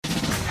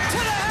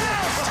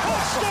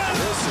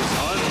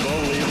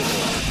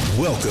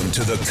Welcome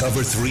to the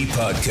Cover 3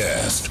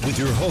 Podcast with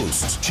your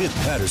hosts, Chip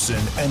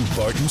Patterson and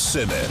Barton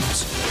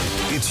Simmons.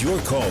 It's your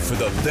call for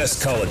the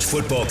best college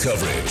football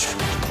coverage.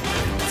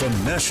 From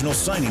National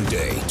Signing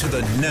Day to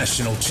the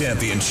National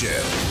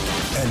Championship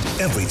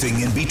and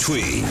everything in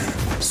between,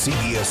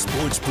 CBS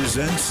Sports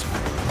presents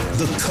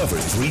the Cover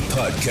 3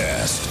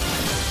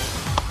 Podcast.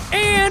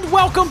 And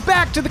welcome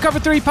back to the Cover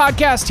 3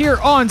 Podcast here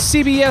on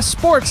CBS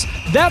Sports.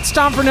 That's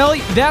Tom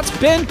Fornelli. That's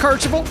Ben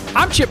Kercheval.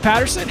 I'm Chip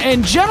Patterson.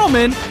 And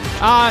gentlemen,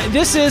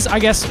 this is, I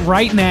guess,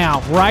 right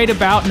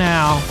about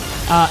now.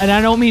 And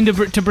I don't mean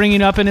to bring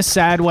it up in a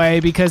sad way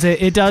because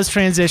it does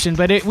transition,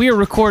 but we are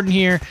recording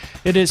here.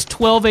 It is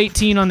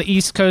 12:18 on the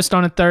East Coast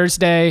on a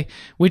Thursday,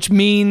 which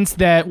means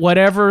that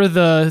whatever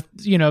the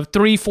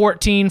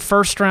 3-14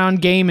 first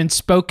round game in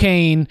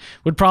Spokane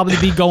would probably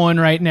be going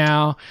right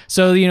now.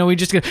 So we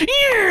just go.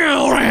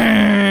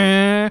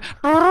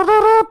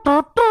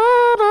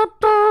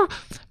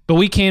 But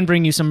we can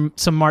bring you some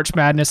March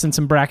Madness and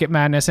some bracket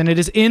madness, and it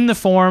is in the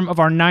form of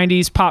our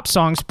 90s pop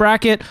songs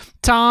bracket.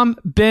 Tom,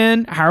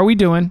 Ben, how are we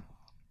doing?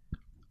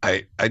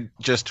 I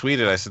just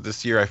tweeted, I said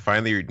this year I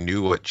finally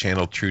knew what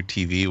channel True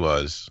TV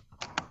was.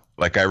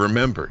 Like I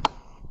remembered,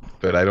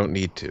 but I don't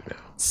need to now.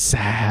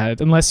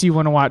 Sad, unless you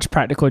want to watch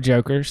Practical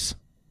Jokers.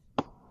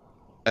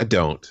 I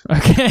don't.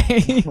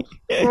 Okay.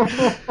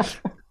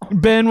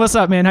 Ben, what's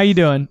up, man? How you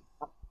doing?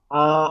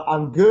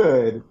 I'm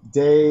good.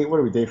 Day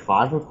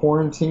 5 of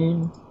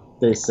quarantine?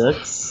 Day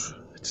 6?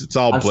 It's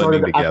all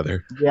blending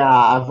together.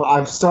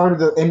 I've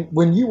started, and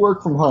when you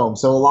work from home,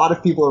 so a lot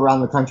of people around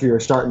the country are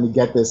starting to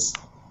get this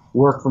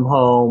work from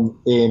home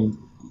in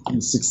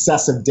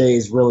successive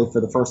days, really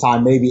for the first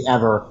time, maybe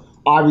ever.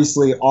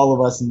 Obviously, all of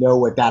us know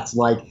what that's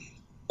like.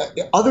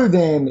 Other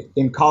than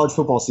in college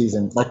football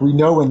season, like we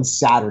know when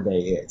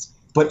Saturday is,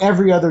 but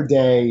every other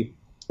day,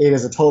 it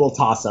is a total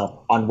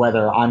toss-up on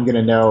whether I'm going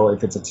to know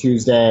if it's a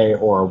Tuesday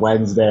or a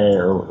Wednesday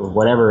or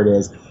whatever it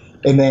is.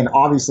 And then,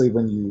 obviously,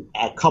 when you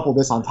couple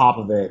this on top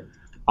of it,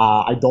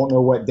 I don't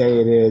know what day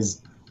it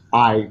is.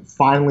 I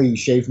finally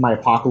shaved my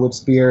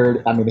apocalypse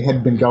beard. I mean, it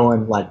had been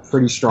going,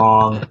 pretty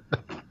strong.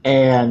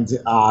 And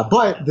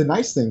but the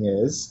nice thing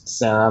is,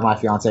 Sarah, my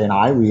fiance, and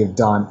I, we have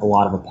done a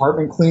lot of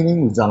apartment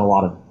cleaning. We've done a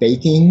lot of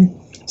baking.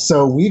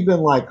 So we've been,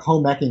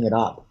 home ecking it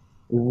up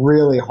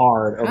really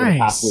hard over the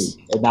past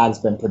week, and that has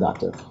been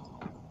productive.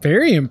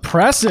 Very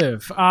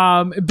impressive.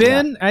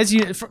 Ben, as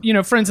you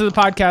friends of the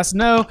podcast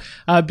know,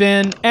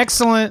 Ben,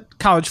 excellent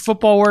college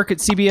football work at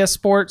CBS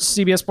Sports,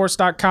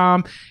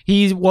 CBSSports.com.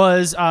 He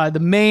was the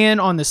man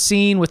on the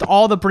scene with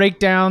all the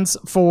breakdowns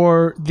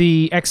for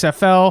the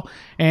XFL,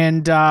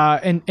 and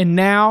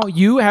now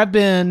you have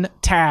been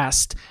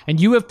tasked, and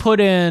you have put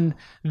in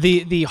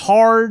the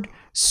hard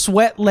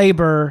sweat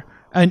labor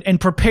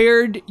and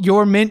prepared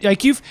your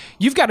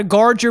you've got to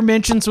guard your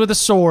mentions with a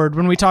sword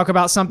when we talk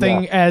about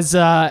something as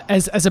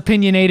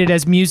opinionated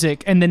as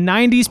music. And the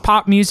 90s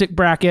pop music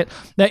bracket,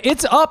 that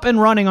it's up and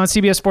running on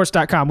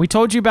CBSSports.com. We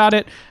told you about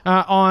it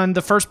on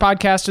the first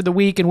podcast of the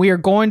week, and we are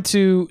going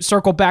to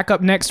circle back up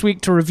next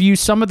week to review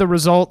some of the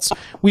results.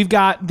 We've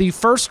got the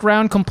first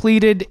round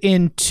completed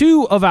in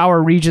 2 of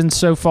our regions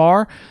so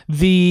far,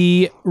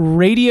 the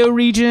radio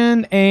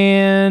region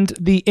and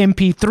the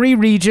MP3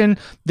 region.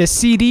 The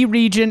CD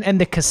region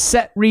and the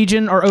cassette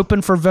region are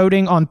open for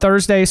voting on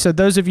Thursday. So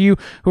those of you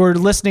who are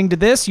listening to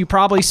this, you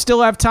probably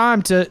still have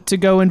time to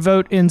go and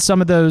vote in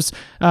some of those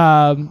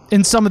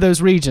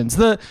regions.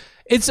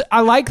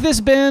 I like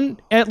this, Ben,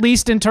 at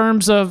least in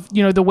terms of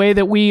the way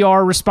that we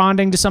are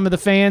responding to some of the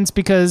fans,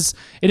 because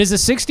it is a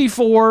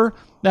 64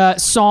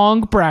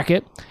 song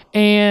bracket,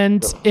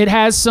 and it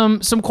has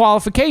some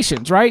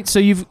qualifications, right? So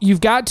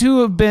you've got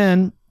to have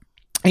been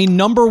a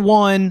number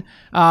 1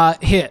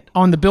 hit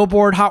on the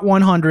Billboard Hot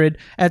 100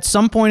 at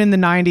some point in the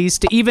 90s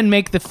to even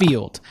make the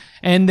field.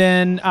 And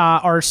then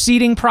our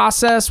seeding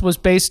process was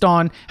based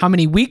on how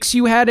many weeks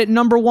you had at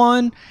number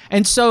 1.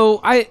 And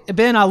so I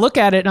look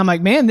at it and I'm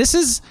like, man, this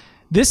is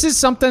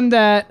something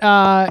that,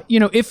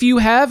 if you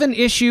have an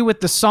issue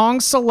with the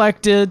songs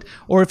selected,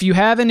 or if you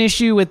have an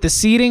issue with the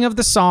seeding of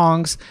the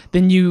songs,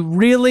 then you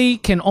really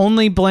can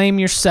only blame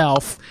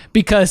yourself,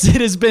 because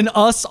it has been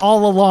us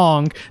all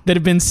along that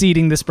have been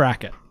seeding this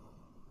bracket.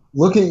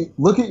 Look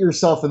at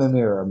yourself in the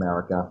mirror,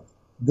 America.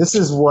 This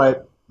is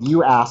what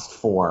you asked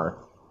for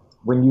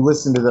when you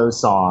listened to those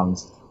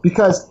songs.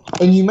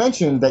 And you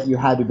mentioned that you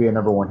had to be a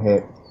number 1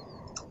 hit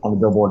on the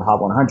Billboard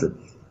Hot 100.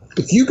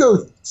 If you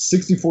go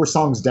 64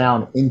 songs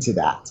down into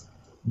that,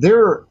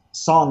 there are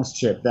songs,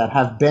 Chip, that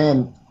have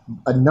been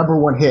a number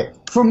 1 hit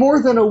for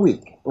more than a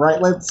week,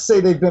 right? Let's say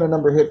they've been a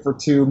number hit for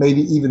 2,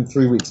 maybe even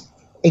 3 weeks,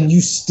 and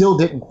you still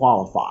didn't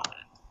qualify,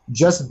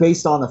 just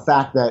based on the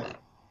fact that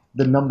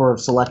the number of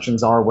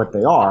selections are what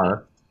they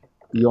are.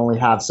 You only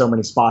have so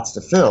many spots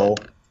to fill.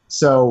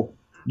 So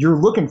you're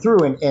looking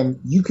through, and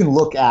you can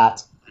look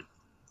at,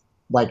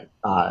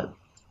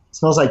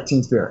 Smells Like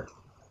Teen Spirit,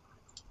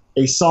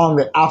 a song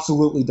that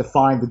absolutely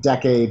defined the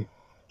decade,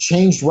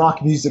 changed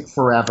rock music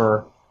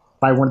forever,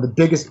 by one of the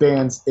biggest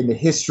bands in the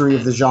history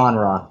of the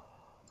genre.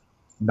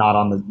 Not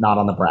on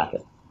the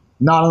bracket,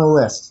 not on the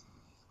list.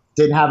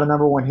 didn't have a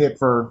number one hit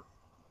for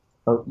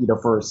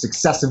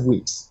successive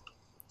weeks.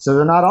 So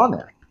they're not on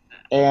there.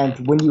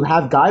 And when you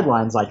have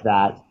guidelines like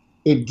that,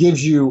 it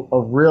gives you a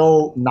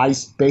real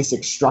nice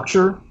basic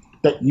structure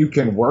that you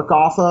can work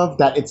off of,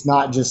 that it's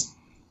not just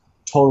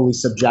totally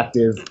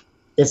subjective.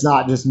 It's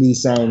not just me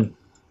saying,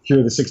 here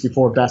are the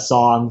 64 best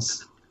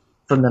songs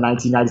from the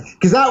 1990s.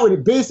 Because that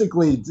would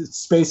basically,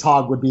 Space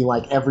Hog would be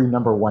like every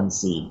number one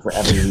seed for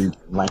every region.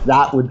 Like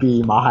that would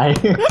be my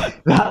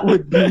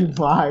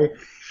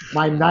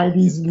my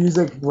 90s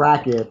music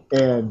bracket.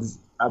 And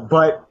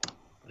but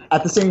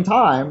at the same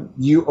time,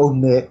 you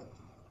omit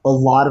a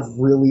lot of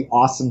really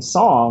awesome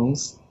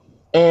songs.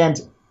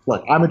 And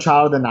look, I'm a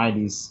child of the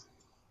 90s.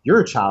 You're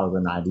a child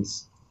of the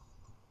 90s.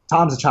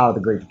 Tom's a child of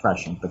the Great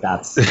Depression, but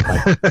that's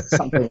like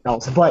something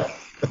else. But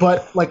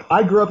like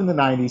I grew up in the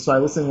 90s, so I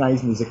listened to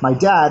 90s music. My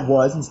dad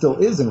was and still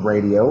is in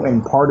radio,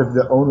 and part of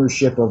the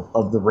ownership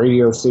of the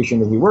radio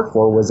station that he worked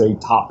for was a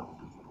top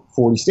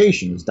 40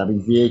 station. It was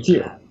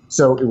WVAQ.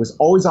 So it was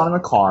always on in the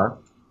car,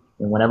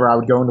 and whenever I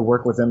would go into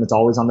work with him, it's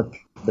always on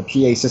the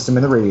PA system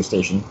in the radio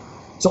station.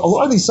 So a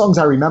lot of these songs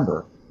I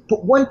remember.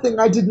 But one thing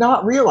I did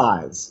not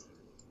realize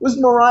was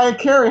Mariah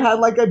Carey had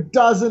like a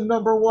dozen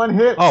number one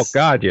hits. Oh,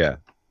 God, yeah.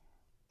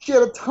 She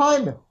had a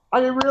ton. I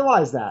didn't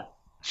realize that.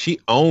 She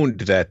owned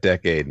that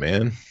decade,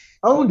 man.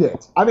 Owned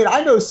it. I mean,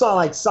 I know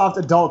like soft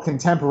adult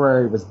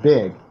contemporary was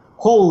big.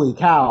 Holy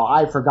cow,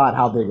 I forgot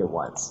how big it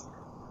was.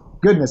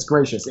 Goodness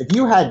gracious. If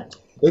you had,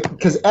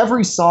 because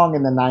every song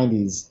in the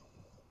 90s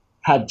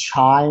had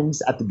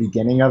chimes at the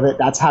beginning of it.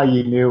 That's how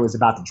you knew it was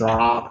about to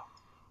drop.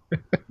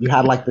 You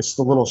had like the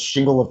little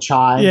shingle of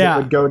chimes that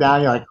would go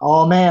down. You're like,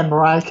 oh man,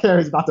 Mariah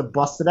Carey's about to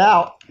bust it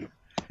out.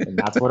 And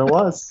that's what it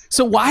was.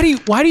 So why do you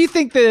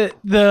think I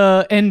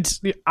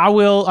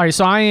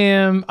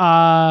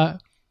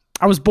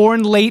was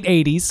born late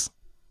 80s,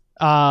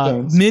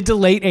 mid to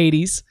late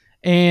 80s,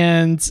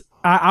 and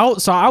I will.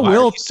 Why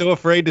are you so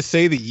afraid to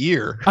say the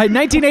year?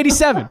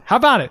 1987. How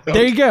about it?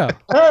 There you go.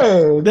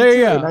 Hey, there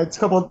you go. It's a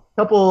couple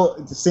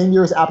same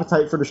year as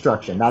Appetite for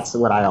Destruction. That's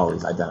what I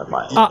always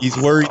identify. He's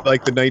worried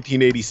like the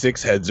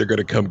 1986 heads are going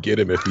to come get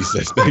him if he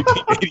says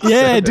 1987.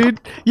 Yeah,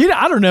 dude.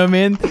 I don't know,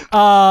 man.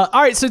 All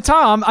right, so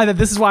Tom,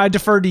 this is why I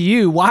defer to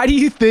you. Why do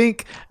you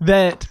think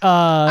that?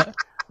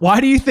 Why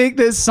do you think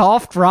that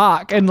soft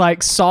rock and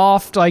like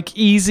soft, like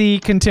easy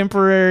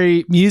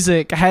contemporary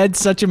music had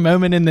such a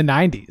moment in the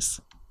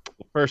 90s?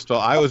 First of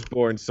all, I was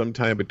born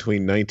sometime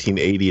between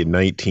 1980 and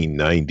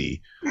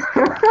 1990,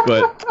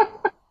 but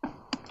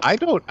I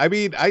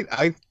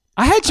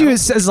had you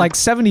as like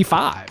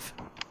 75.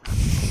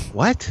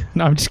 What?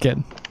 No, I'm just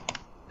kidding.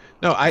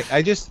 No,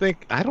 I just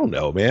think, I don't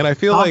know, man. I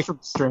feel like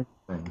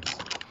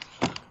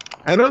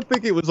I don't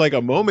think it was like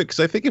a moment, because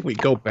I think if we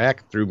go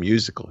back through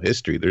musical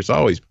history, there's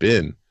always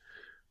been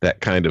that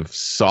kind of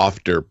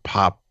softer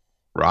pop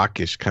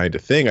rockish kind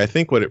of thing. I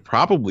think what it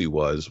probably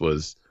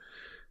was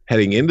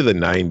heading into the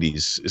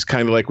 90s is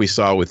kind of like we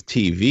saw with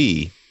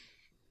TV,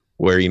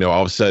 where,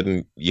 all of a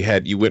sudden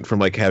you went from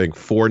like having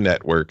 4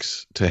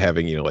 networks to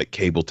having, like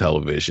cable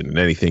television and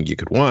anything you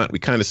could want. We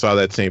kind of saw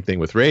that same thing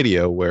with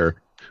radio, where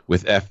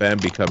with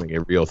FM becoming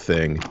a real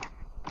thing,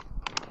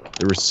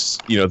 there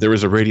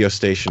was a radio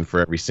station for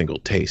every single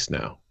taste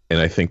now. And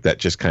I think that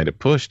just kind of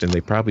pushed, and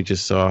they probably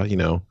just saw,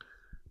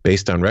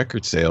 based on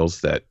record sales,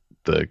 that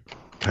the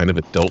kind of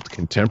adult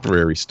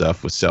contemporary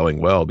stuff was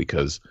selling well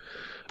because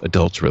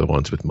adults were the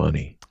ones with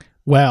money.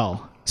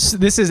 Well, so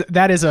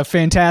that is a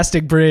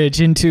fantastic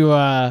bridge into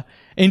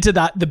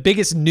the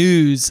biggest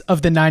news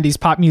of the 90s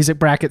pop music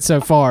bracket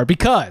so far,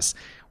 because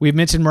we've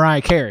mentioned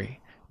Mariah Carey,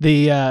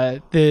 the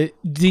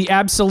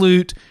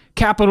absolute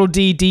capital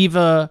D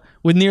diva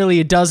with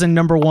nearly a dozen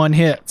number one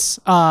hits.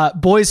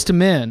 Boyz II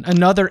Men,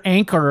 another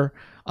anchor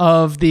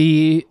of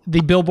the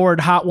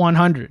Billboard Hot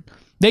 100.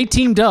 They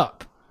teamed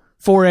up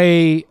for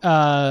a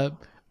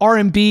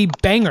R&B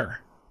banger,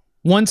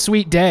 One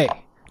Sweet Day.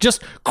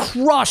 Just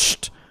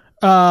crushed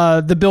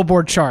the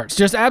Billboard charts.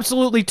 Just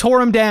absolutely tore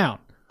them down.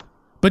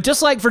 But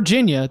just like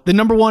Virginia, the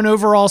number one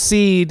overall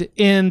seed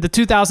in the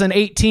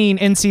 2018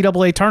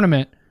 NCAA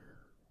tournament,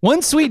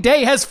 One Sweet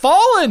Day has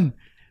fallen.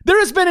 There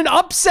has been an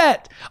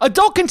upset.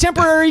 Adult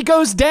contemporary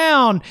goes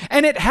down,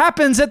 and it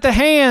happens at the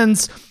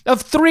hands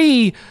of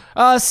 3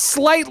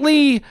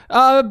 slightly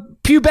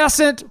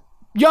pubescent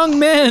young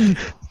men.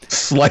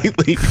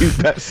 Slightly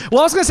pubescent.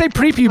 Well, I was going to say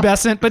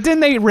prepubescent, but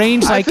didn't they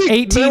range like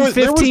 18, 15?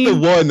 There was the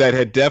one that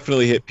had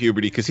definitely hit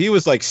puberty, because he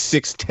was like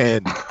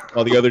 6'10",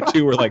 while the other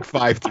 2 were like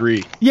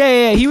 5'3".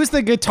 Yeah. He was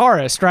the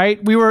guitarist,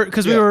 right? We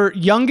were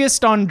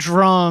youngest on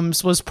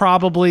drums was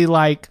probably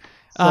like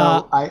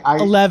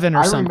 11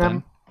 or something.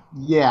 Remember,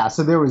 yeah,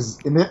 so there was,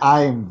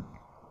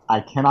 I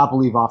cannot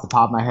believe off the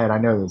top of my head I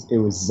know this. It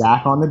was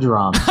Zach on the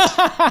drums.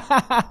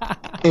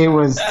 It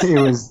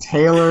was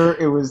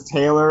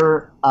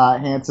Taylor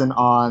Hanson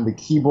on the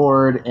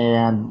keyboard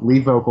and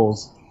lead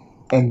vocals,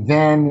 and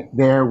then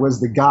there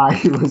was the guy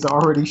who was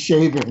already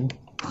shaving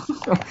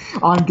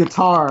on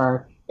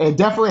guitar and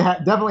definitely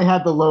had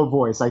the low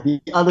voice. Like the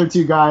other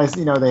 2 guys,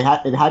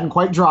 it hadn't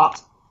quite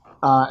dropped,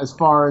 as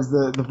far as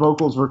the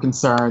vocals were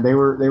concerned. They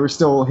were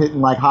still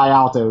hitting like high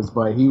altos,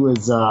 but he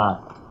was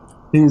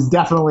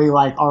definitely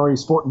like already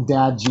sporting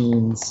dad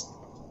jeans,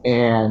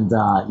 and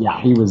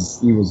he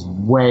was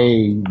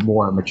way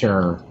more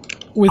mature.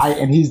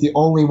 And he's the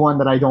only one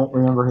that I don't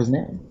remember his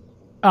name.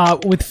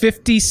 With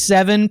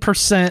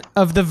 57%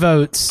 of the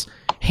votes,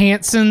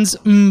 Hanson's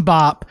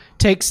MMMBop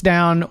takes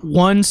down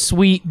One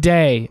Sweet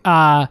Day.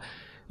 Ben,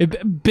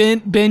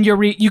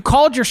 you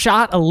called your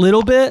shot a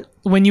little bit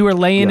when you were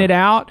laying it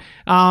out.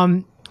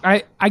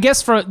 I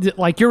guess for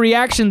like your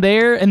reaction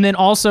there, and then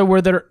also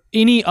were there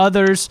any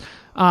others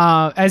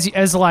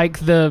as like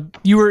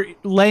you were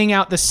laying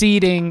out the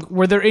seeding?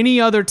 Were there any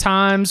other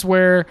times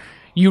where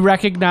you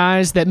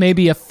recognized that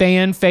maybe a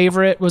fan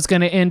favorite was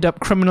going to end up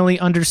criminally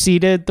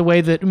underseeded the way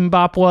that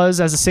MMMBop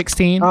was as a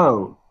 16?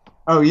 Oh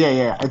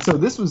yeah. And so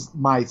this was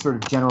my sort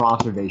of general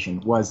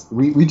observation. Was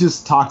we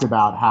just talked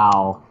about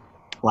how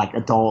like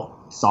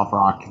adult soft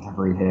rock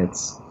contemporary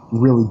hits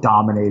really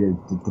dominated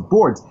the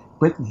boards,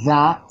 but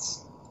that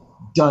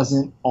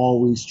doesn't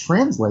always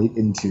translate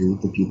into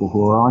the people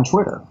who are on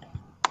Twitter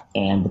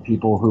and the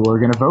people who are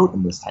going to vote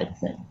in this type of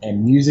thing.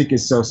 And music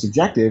is so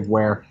subjective,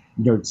 where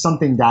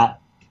something that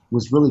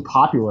was really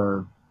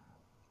popular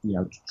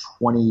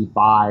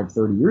 25,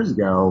 30 years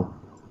ago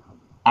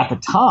at the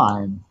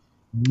time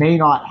may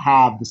not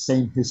have the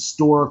same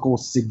historical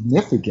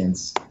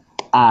significance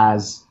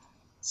as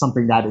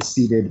something that is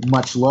seated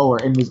much lower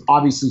and was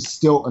obviously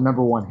still a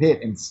number one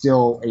hit, and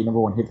still a number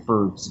one hit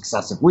for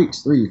successive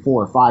weeks, 3,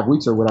 4, 5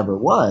 weeks or whatever it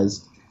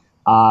was,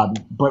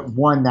 but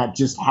one that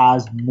just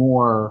has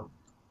more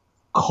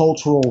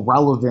cultural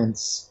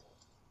relevance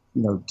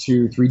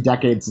 2, 3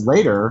 decades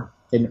later.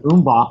 And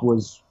MMMBop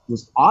was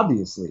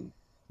obviously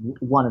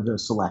one of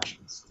those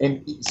selections.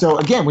 And so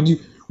again,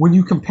 when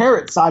you compare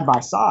it side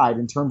by side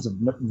in terms of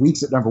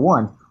weeks at number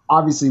one,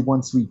 obviously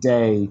One Sweet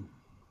Day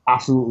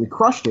absolutely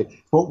crushed it.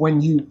 But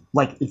when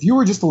if you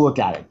were just to look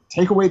at it,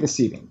 take away the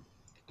seeding,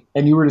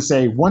 and you were to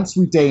say One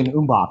Sweet Day and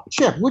MMMBop,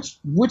 Chip,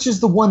 which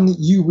is the one that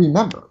you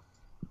remember?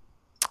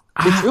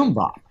 It's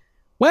MMMBop.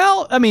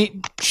 Well, I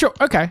mean, sure,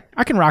 okay,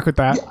 I can rock with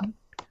that. Yeah.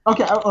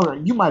 Okay,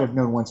 you might have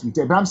known One Sweet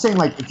Day, but I'm saying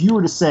like if you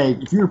were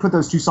to put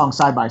those two songs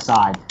side by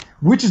side,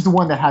 which is the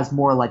one that has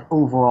more like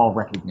overall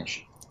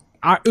recognition?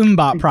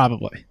 MMMBop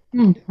probably.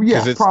 Yeah,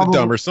 because it's probably the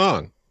dumber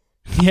song.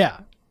 Yeah.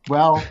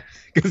 Well,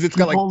 because it's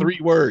got like 3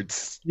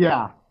 words.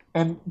 Yeah,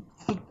 and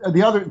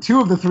the other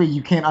 2 of the 3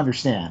 you can't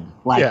understand.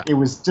 It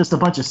was just a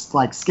bunch of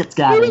like skit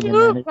scatting,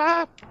 and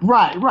then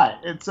right.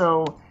 And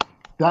so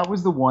that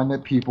was the one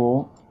that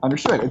people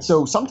understood. And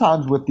so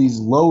sometimes with these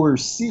lower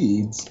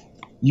seeds,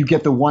 you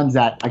get the ones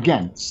that,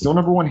 again, still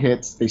number one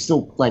hits. They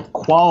still like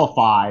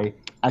qualify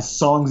as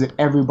songs that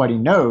everybody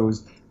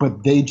knows,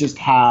 but they just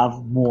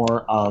have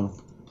more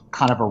of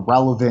kind of a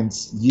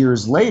relevance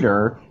years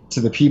later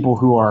to the people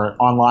who are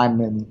online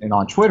and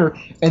on Twitter.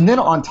 And then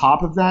on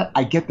top of that,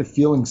 I get the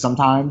feeling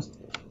sometimes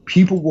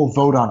people will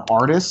vote on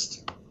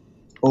artist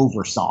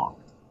over song.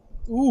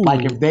 Ooh.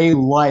 Like if they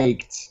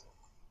liked,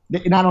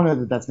 and I don't know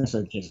that that's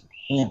necessarily the case with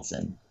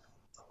Hanson,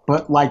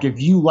 but like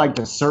if you liked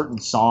a certain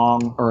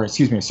song, or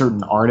excuse me, a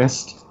certain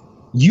artist,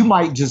 you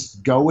might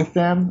just go with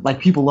them. Like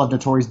people love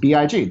Notorious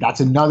B.I.G. That's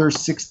another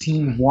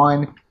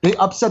 16-1. They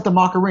upset the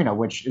Macarena,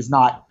 which is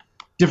not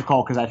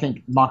difficult because I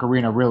think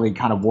Macarena really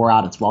kind of wore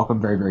out its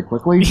welcome very, very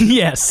quickly.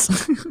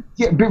 Yes.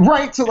 Yeah, but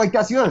right. So like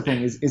that's the other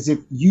thing is if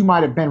you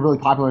might have been really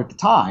popular at the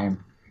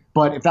time,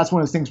 but if that's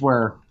one of those things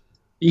where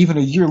even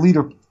a year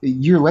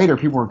later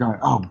people were going,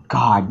 oh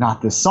God,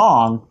 not this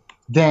song,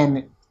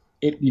 then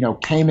it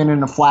came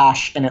in a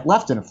flash and it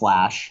left in a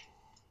flash.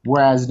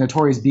 Whereas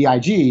Notorious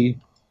B.I.G.,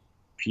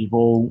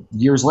 people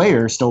years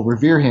later still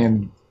revere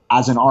him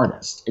as an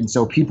artist, and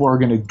so people are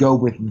going to go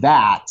with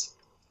that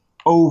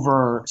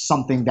over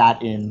something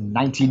that in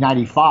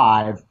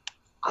 1995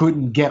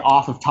 couldn't get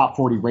off of top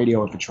 40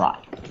 radio if it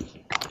tried.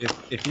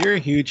 If you're a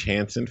huge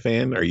Hanson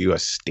fan, are you a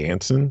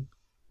Stanson?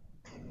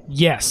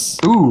 Yes.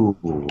 Ooh,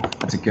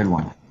 that's a good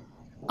one.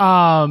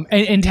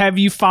 And have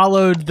you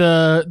followed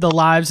the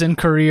lives and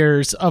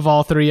careers of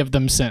all 3 of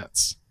them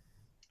since?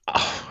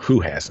 Oh, who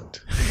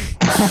hasn't?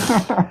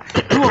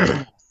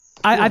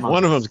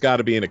 One of them's got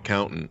to be an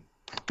accountant.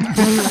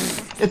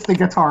 It's the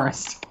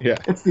guitarist. Yeah,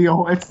 it's the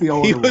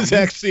older He was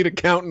one. actually an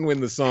accountant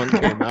when the song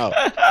came out.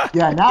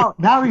 Yeah,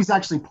 now he's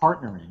actually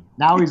partnering.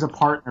 Now he's a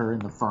partner in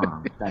the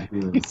firm that he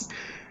was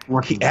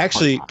working. He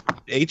actually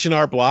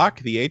H&R Block.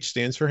 The H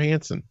stands for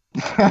Hanson.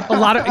 A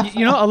lot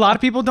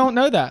of people don't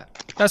know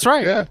that. That's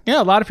right.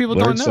 Yeah, a lot of people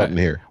Learned don't know something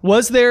it. here.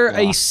 Was there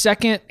a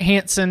second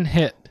Hanson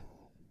hit?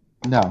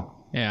 No.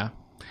 Yeah.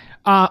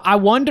 I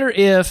wonder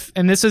if,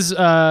 and this is, in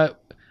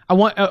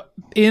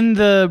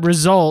the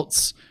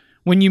results,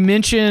 when you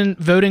mention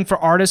voting for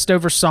artist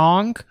over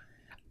song,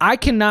 I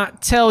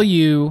cannot tell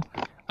you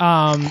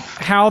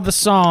how the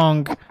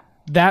song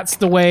 "That's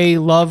the Way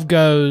Love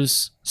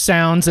Goes"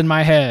 sounds in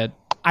my head.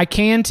 I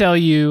can tell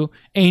you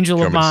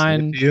 "Angel of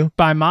Mine"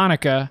 by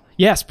Monica.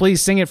 Yes,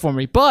 please sing it for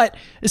me. But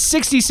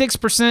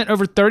 66%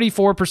 over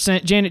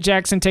 34%. Janet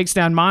Jackson takes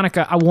down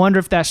Monica. I wonder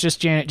if that's just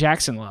Janet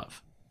Jackson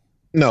love.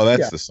 No,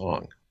 that's the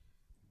song.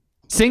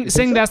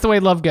 Sing That's the Way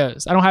Love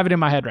Goes. I don't have it in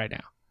my head right now.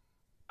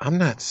 I'm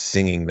not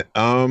singing that.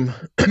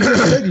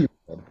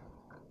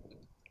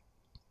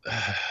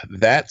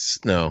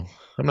 No,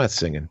 I'm not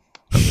singing.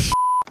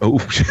 I'm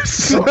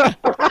just,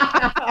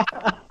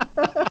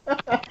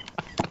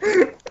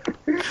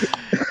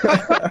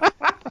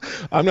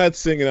 I'm not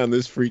singing on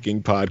this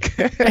freaking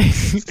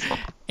podcast.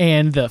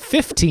 And the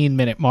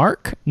 15-minute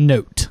mark,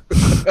 note.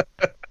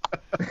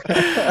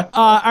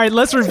 All right,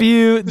 let's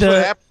review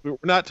We're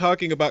not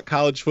talking about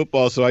college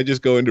football, so I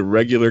just go into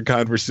regular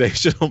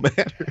conversational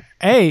matter.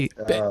 Hey,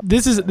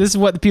 this is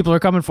what the people are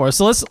coming for.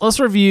 So let's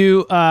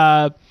review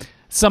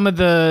some of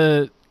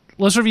the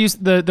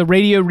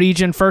radio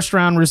region first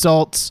round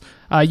results.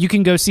 You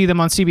can go see them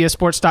on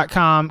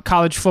CBSSports.com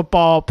college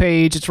football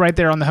page. It's right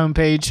there on the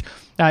homepage.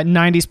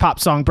 90s pop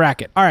song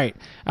bracket. All right,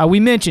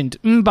 we mentioned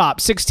MMMBop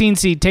 16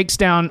 seed takes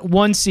down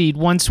 1 seed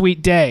One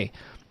Sweet Day.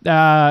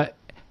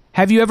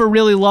 Have You Ever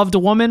Really Loved a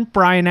Woman?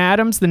 Bryan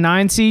Adams, the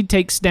 9 seed,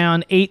 takes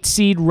down 8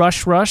 seed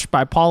Rush Rush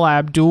by Paula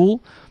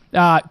Abdul.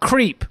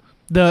 Creep,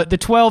 the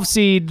 12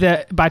 seed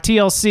by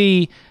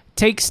TLC,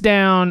 takes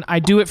down I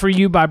Do It For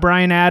You by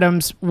Bryan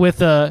Adams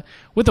with a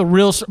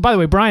real... By the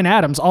way, Bryan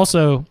Adams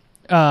also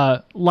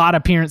a lot of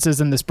appearances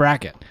in this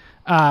bracket.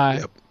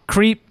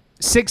 Creep,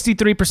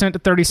 63% to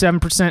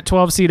 37%,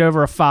 12 seed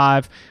over a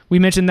 5. We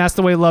mentioned That's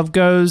the Way Love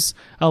Goes.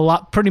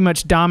 Pretty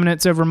much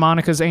dominance over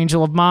Monica's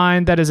Angel of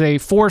Mine. That is a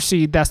 4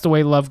 seed, That's the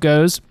Way Love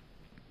Goes.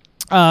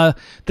 The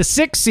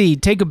 6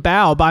 seed, Take a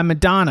Bow by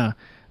Madonna,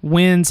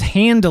 wins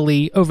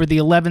handily over the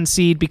 11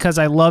 seed Because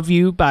I Love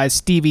You by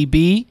Stevie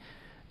B.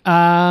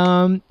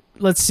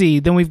 Let's see.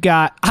 Then we've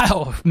got,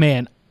 oh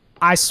man,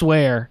 I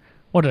Swear.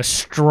 What a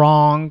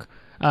strong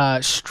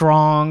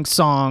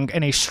song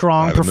and a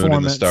strong performance. Moon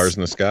and the Stars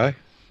in the Sky.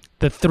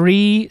 The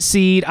 3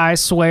 seed I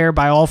Swear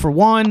by All for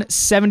One,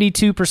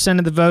 72%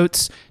 of the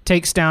votes,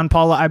 takes down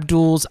Paula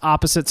Abdul's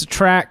Opposites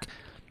Attract.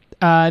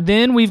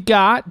 Then we've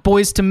got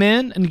Boyz II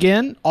Men, and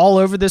again, all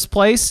over this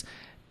place,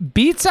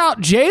 beats out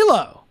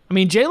J-Lo. I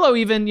mean, J-Lo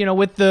even,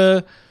 with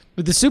the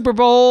Super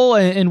Bowl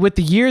and with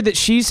the year that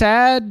she's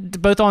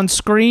had, both on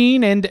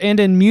screen and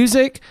in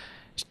music.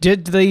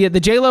 Did the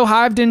J-Lo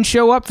hive didn't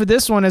show up for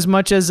this one as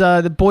much as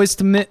the Boyz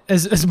II Men,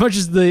 as much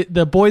as the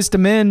Boyz II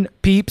Men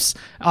peeps.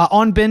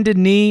 On Bended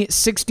Knee,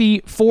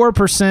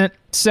 64%,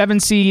 7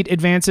 seed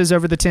advances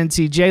over the 10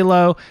 seed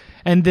J-Lo.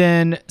 And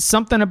then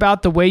Something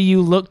About the Way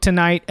You Look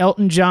Tonight,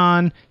 Elton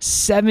John,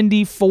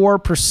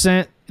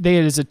 74%. That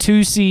is a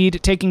 2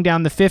 seed, taking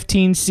down the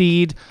 15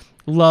 seed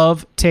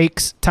Love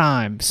Takes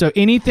Time. So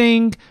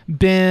anything,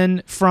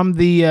 Ben, from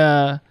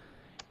the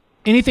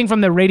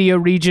radio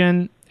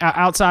region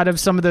outside of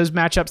some of those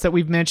matchups that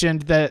we've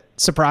mentioned that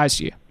surprised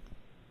you?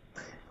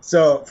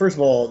 So, first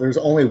of all, there's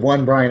only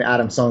one Bryan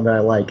Adams song that I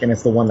like, and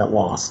it's the one that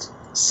lost.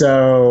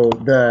 So,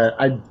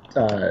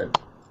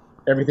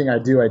 Everything I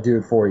Do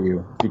It For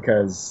You,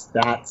 because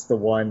that's the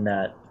one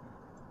that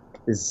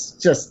is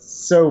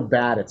just so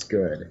bad it's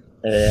good.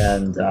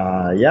 And,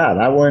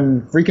 that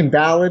one, freaking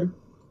ballad,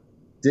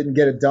 didn't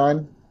get it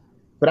done.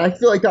 But I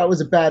feel like that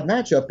was a bad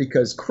matchup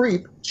because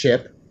Creep,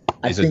 Chip,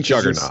 is a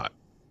juggernaut.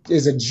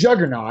 Is a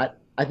juggernaut.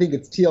 I think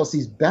it's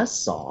TLC's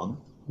best song,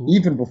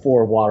 even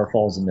before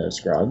Waterfalls and No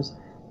Scrubs.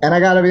 And I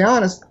got to be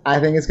honest, I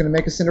think it's going to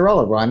make a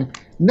Cinderella run.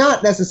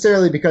 Not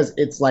necessarily because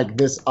it's like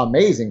this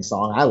amazing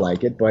song. I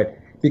like it, but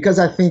because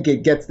I think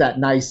it gets that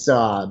nice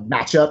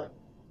matchup.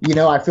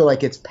 I feel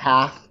like its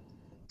path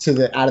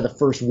to out of the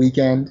first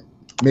weekend,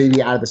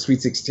 maybe out of the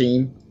Sweet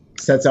 16,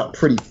 sets up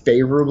pretty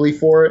favorably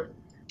for it.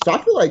 So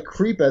I feel like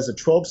Creep as a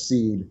 12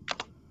 seed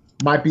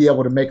might be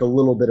able to make a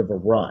little bit of a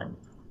run.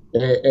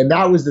 And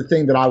that was the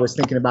thing that I was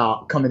thinking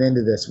about coming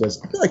into this was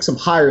I feel like some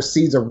higher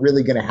seeds are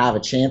really going to have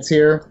a chance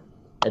here,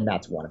 and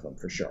that's one of them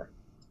for sure.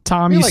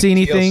 Tom, you see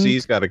anything?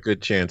 TLC's got a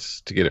good chance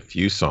to get a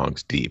few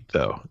songs deep,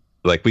 though.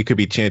 Like, we could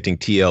be chanting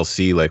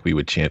TLC like we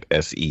would chant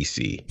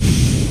SEC.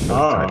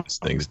 This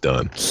thing's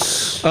done.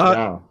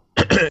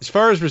 As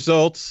far as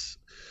results,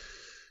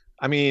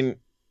 I mean,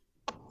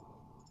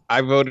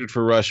 I voted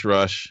for Rush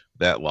Rush.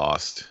 That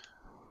lost.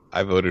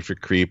 I voted for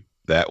Creep.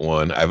 That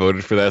one. I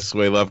voted for That's the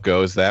Way Love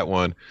Goes. That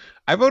one.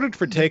 I voted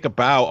for Take a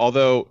Bow,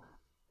 although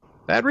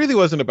that really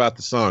wasn't about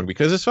the song,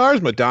 because as far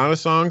as Madonna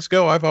songs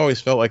go, I've always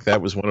felt like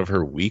that was one of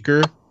her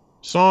weaker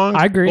songs.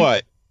 I agree.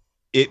 But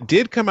it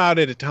did come out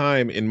at a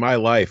time in my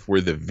life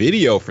where the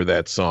video for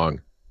that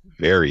song,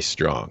 very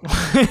strong.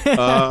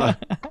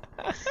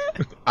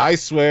 I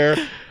Swear.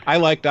 I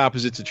liked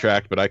Opposites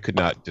Attract, but I could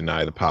not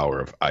deny the power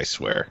of I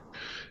Swear.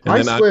 And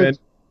I Swear.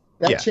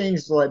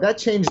 That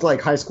changed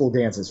like high school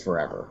dances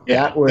forever.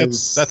 Yeah,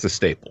 that's a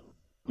staple.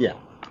 Yeah.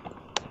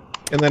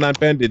 And then on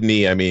Bended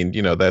Knee, I mean,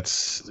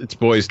 it's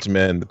Boyz II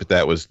Men, but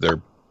that was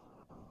their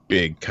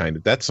big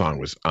that song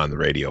was on the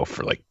radio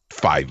for like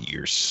 5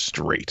 years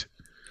straight.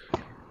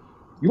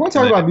 You want to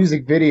talk about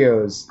music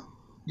videos?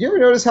 You ever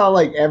notice how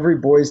like every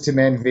Boyz II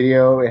Men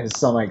video has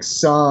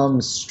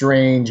some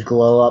strange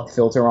glow up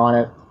filter on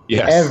it?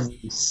 Yes.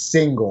 Every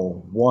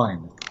single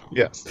one.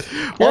 Yes.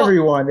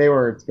 Everyone, they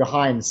were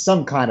behind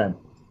some kind of.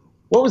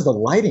 What was the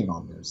lighting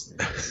on those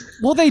things?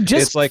 Well, they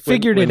just it's like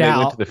figured when it they out.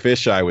 went to the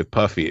fisheye with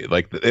Puffy.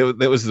 Like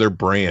that was their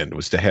brand,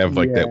 was to have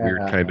like that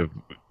weird kind of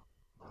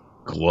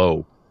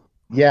glow.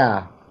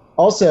 Yeah.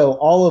 Also,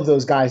 all of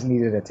those guys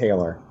needed a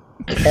tailor.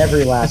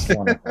 Every last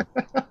one of them.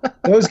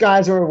 Those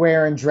guys were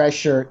wearing dress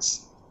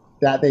shirts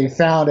that they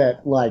found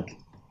at like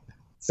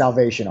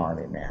Salvation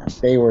Army, man.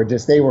 They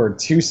were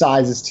 2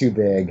 sizes too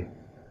big,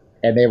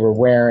 and they were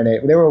wearing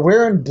it. They were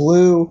wearing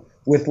blue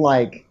with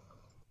like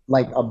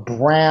a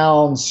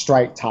brown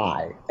striped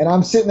tie. And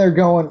I'm sitting there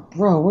going,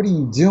 bro, what are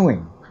you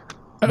doing?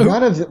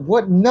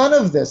 None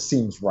of this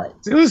seems right.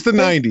 It was the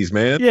 90s,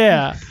 man.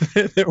 Yeah.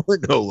 There were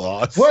no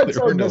laws. What?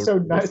 So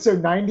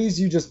 90s,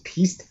 you just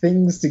pieced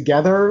things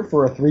together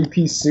for a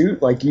 3-piece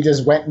suit? Like you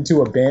just went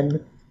into a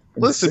bin?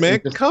 Listen, man,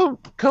 come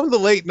the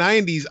late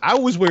 90s, I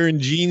was wearing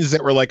jeans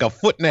that were like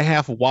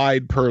 1.5 feet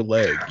wide per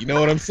leg. You know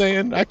what I'm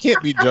saying? I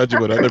can't be judging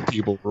what other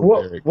people were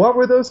wearing. What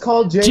were those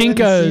called?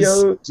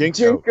 Jinkos.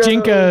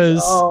 Jinkos.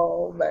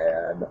 Oh,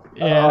 man.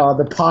 Yeah.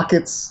 The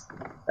pockets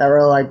that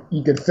were like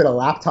you could fit a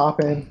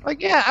laptop in.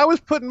 Like, yeah, I was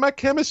putting my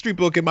chemistry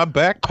book in my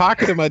back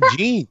pocket of my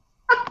jeans.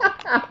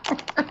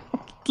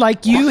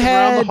 Like you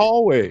had around the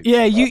hallway.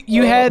 Yeah,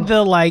 you had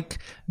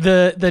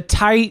the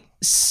tight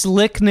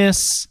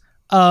slickness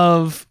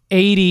of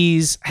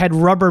 80s had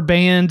rubber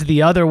band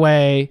the other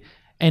way,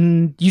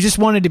 and you just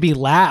wanted to be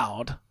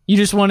loud. You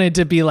just wanted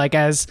to be like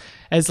as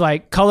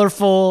like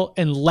colorful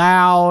and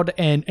loud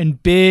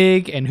and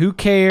big, and who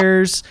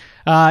cares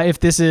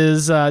if this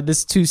is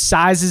this 2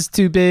 sizes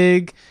too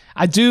big.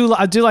 I do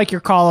like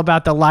your call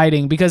about the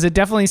lighting, because it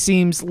definitely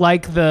seems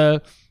like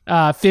the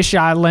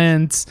fisheye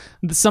lens,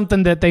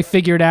 something that they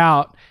figured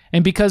out.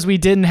 And because we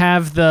didn't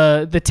have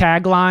the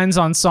taglines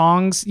on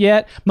songs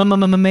yet,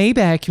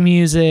 Maybach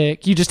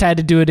music, you just had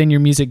to do it in your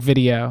music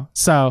video.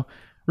 So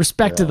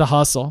respect to the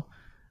hustle,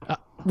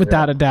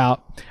 without a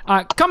doubt.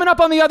 Coming up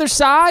on the other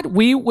side,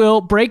 we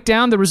will break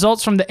down the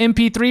results from the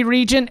MP3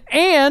 region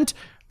and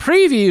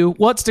preview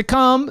what's to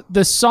come,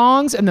 the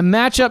songs and the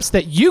matchups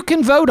that you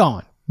can vote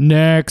on.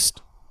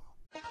 Next.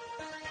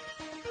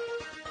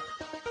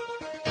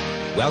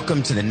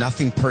 Welcome to the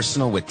Nothing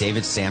Personal with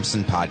David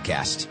Sampson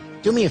podcast.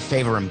 Do me a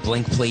favor and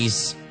blink,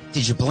 please.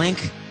 Did you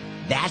blink?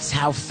 That's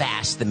how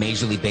fast the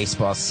Major League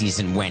Baseball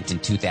season went in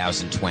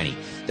 2020.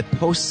 The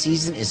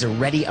postseason is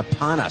already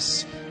upon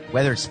us.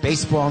 Whether it's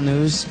baseball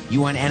news,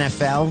 you on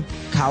NFL,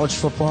 college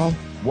football,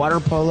 water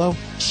polo,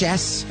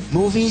 chess,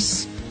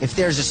 movies, if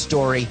there's a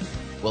story,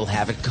 we'll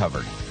have it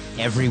covered.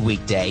 Every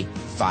weekday,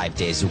 5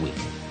 days a week.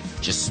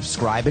 Just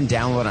subscribe and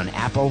download on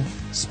Apple,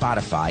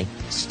 Spotify,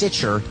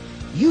 Stitcher,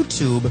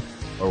 YouTube,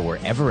 or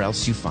wherever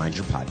else you find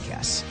your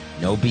podcasts.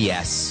 No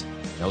BS.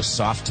 No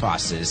soft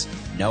tosses,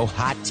 no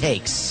hot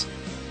takes.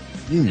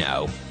 You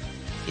know,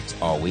 it's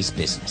always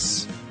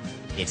business.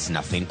 It's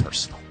nothing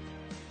personal.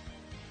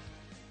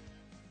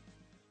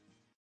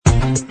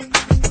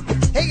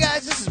 Hey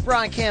guys, this is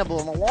Brian Campbell,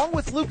 and along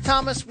with Luke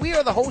Thomas, we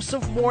are the hosts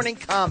of Morning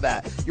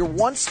Combat, your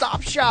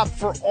one-stop shop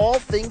for all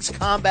things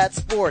combat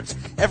sports.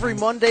 Every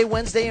Monday,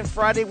 Wednesday, and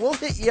Friday, we'll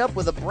hit you up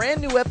with a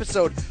brand new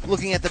episode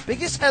looking at the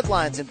biggest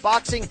headlines in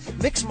boxing,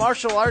 mixed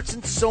martial arts,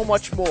 and so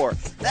much more.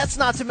 That's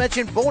not to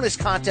mention bonus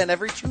content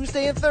every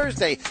Tuesday and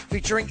Thursday,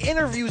 featuring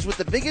interviews with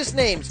the biggest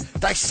names,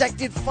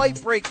 dissected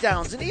fight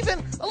breakdowns, and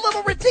even a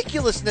little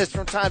ridiculousness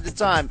from time to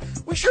time.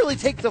 We surely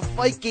take the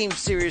fight game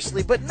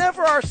seriously, but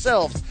never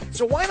ourselves.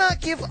 So why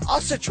not give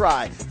us a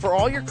try for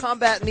all your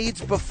combat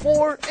needs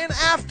before and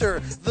after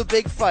the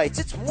big fights?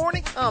 It's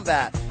Morning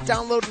Combat.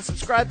 Download and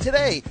subscribe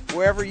today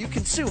wherever you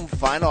consume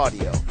fine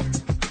audio.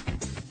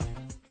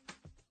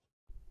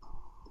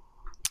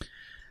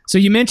 So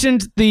you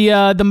mentioned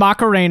the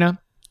Macarena,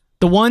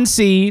 the 1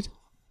 seed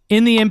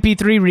in the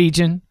MP3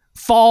 region,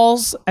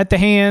 falls at the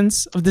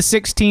hands of the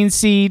 16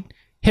 seed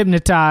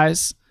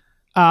Hypnotize.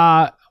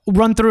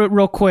 Run through it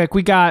real quick.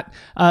 We got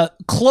a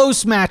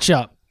close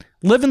matchup.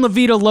 Livin' La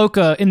Vida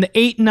Loca in the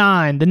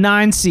 8-9, the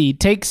 9 seed,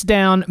 takes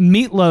down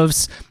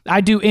Meatloaf's I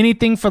Do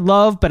Anything for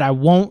Love, but I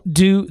Won't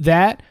Do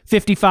That,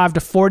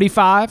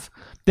 55-45.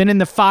 Then in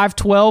the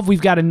 5-12,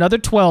 we've got another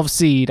 12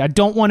 seed, I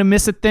Don't Want to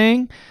Miss a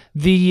Thing,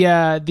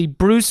 the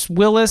Bruce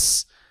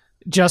Willis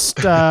just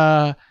feel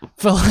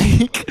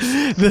like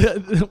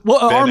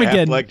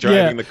Armageddon, Affleck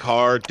driving the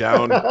car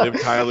down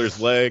Liv Tyler's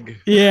leg.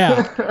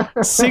 Yeah,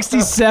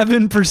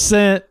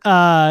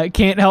 67%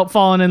 Can't Help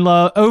Falling in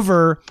Love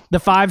over the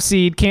 5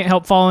 seed. Can't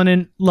Help Falling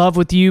in Love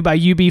with You by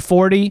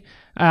UB40.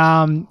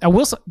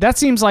 That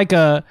seems like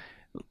a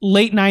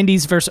late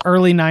 90s versus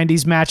early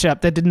 90s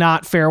matchup that did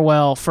not fare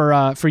well for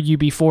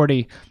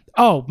UB40.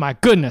 Oh my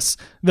goodness.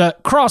 The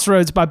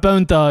Crossroads by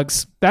Bone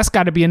Thugs. That's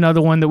got to be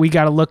another one that we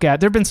got to look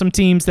at. There have been some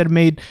teams that have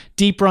made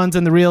deep runs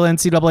in the real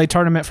NCAA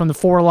tournament from the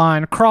 4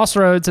 line.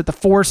 Crossroads at the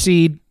 4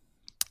 seed,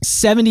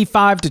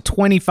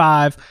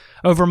 75-25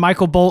 over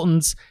Michael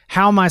Bolton's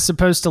How Am I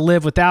Supposed to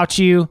Live Without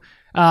You?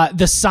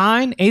 The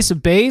Sign, Ace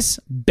of Base,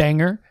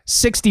 banger.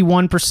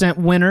 61%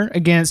 winner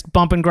against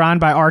Bump and Grind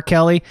by R.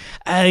 Kelly.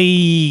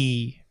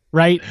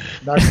 Right?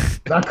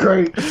 Not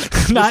great.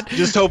 Not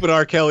just hoping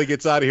R. Kelly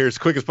gets out of here as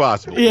quick as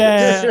possible.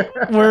 Yeah,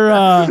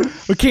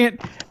 we can't.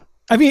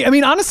 I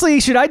mean, honestly,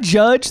 should I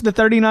judge the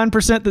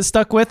 39% that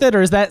stuck with it,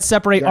 or does that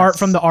separate art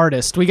from the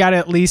artist? We got to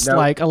at least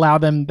allow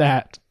them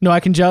that. No, I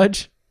can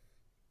judge.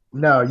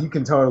 No, you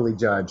can totally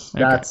judge. Okay.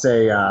 That's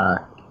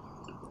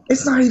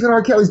it's not even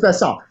R. Kelly's best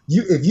song.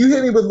 If you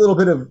hit me with a little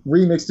bit of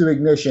Remix to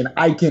Ignition,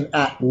 I can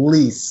at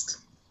least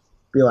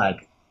be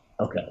like,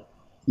 okay,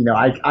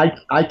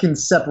 I can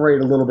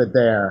separate a little bit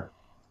there.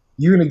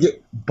 You're going to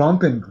get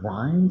Bump and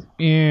Grind?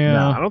 Yeah.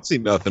 No, I don't see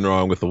nothing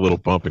wrong with a little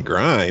bump and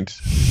grind.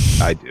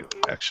 I do,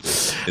 actually,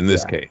 in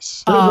this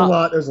case.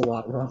 There's a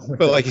lot wrong with it.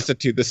 But like you said,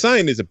 too, The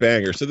Sign is a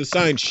banger, so The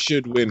Sign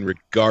should win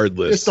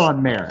regardless just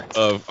on merit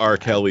of R.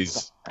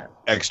 Kelly's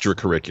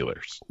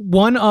extracurriculars.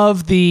 One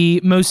of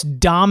the most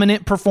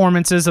dominant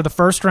performances of the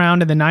first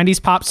round in the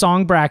 90s pop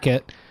song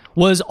bracket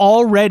was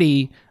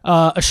already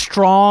a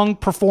strong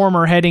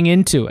performer heading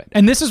into it.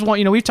 And this is what,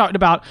 we've talked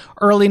about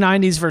early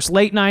 90s versus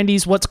late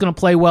 90s, what's going to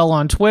play well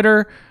on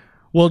Twitter.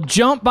 Well,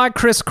 Jump by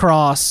Criss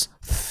Cross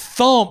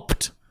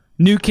thumped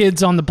New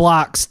Kids on the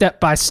Block step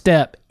by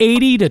step,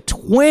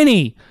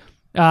 80-20.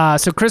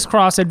 So Criss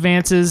Cross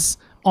advances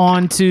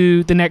on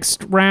to the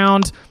next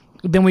round.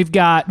 Then we've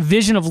got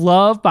Vision of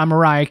Love by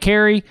Mariah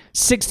Carey,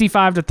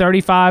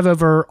 65-35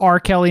 over R.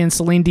 Kelly and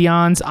Celine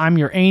Dion's I'm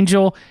Your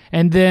Angel.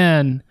 And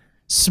then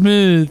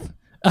Smooth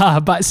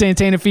by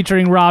Santana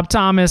featuring Rob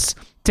Thomas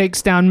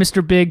takes down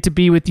Mr. Big to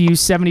Be With You,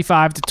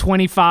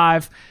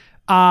 75-25.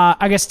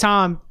 I guess,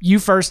 Tom, you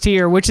first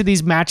here. Which of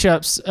these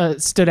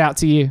matchups stood out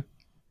to you?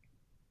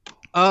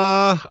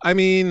 I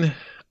mean,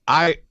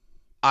 I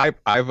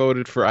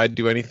voted for I'd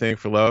Do Anything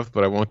for Love,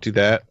 but I won't do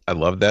that. I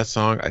love that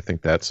song. I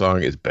think that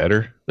song is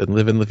better than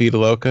Livin' La Vida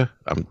Loca.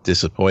 I'm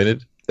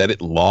disappointed that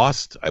it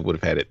lost. I would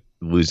have had it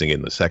losing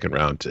in the second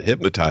round to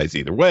Hypnotize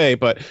either way,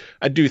 but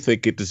I do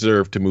think it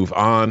deserved to move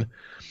on.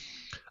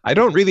 I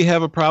don't really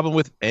have a problem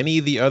with any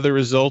of the other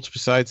results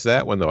besides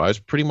that one, though. I was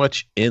pretty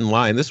much in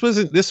line. This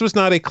was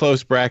not a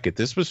close bracket.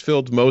 This was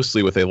filled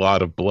mostly with a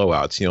lot of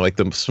blowouts. Like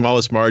the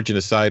smallest margin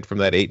aside from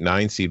that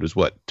 8-9 seed was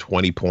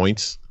 20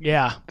 points.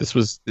 Yeah. This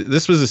was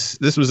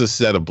a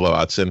set of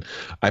blowouts, and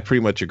I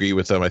pretty much agree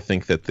with them. I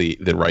think that the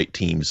right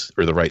teams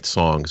or the right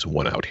songs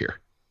won out here.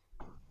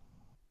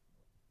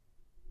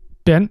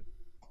 Ben?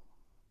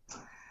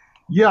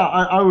 Yeah,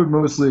 I would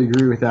mostly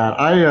agree with that.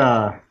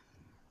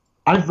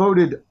 I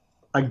voted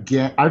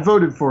again. I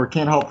voted for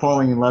Can't Help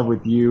Falling in Love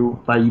with You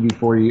by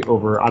UB40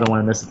 over I Don't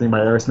Want to Miss a Thing by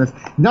Aerosmith.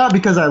 Not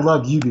because I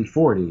love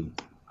UB40.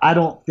 I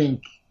don't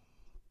think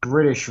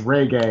British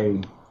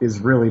reggae is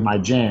really my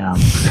jam.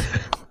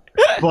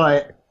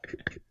 But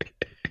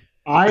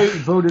I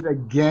voted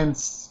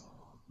against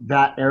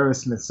that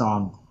Aerosmith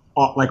song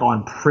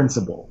on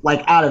principle,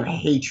 out of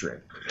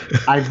hatred.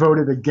 I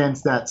voted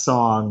against that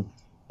song.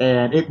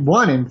 And it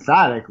won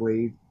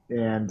emphatically,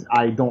 and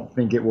I don't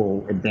think it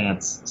will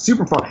advance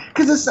super far.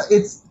 Because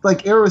it's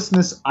like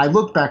Aerosmith, I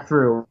looked back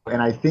through, and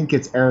I think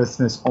it's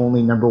Aerosmith's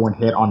only #1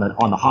 hit on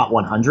the Hot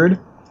 100.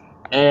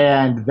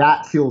 And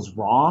that feels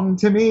wrong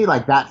to me.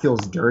 That feels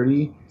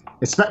dirty.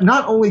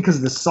 Not only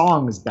because the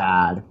song is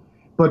bad,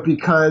 but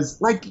because,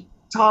 like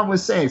Tom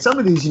was saying, some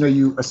of these,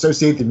 you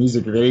associate the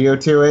music video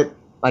to it.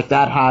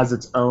 That has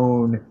its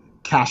own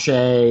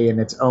cachet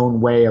and its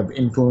own way of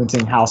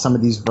influencing how some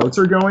of these votes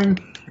are going.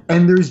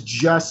 And there's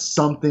just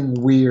something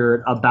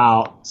weird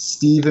about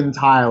Steven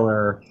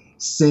Tyler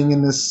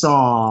singing this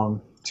song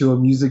to a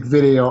music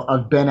video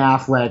of Ben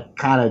Affleck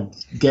kind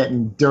of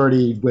getting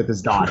dirty with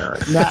his daughter.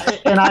 Now,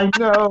 and I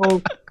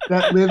know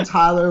that Liv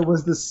Tyler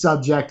was the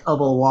subject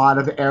of a lot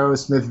of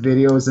Aerosmith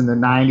videos in the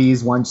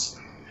 90s once,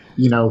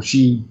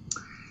 she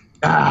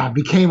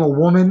became a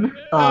woman.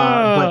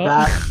 But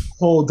that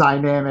whole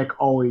dynamic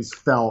always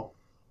felt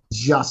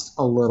just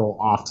a little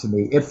off to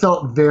me. It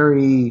felt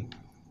very...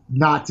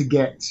 Not to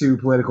get too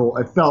political,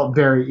 it felt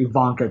very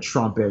Ivanka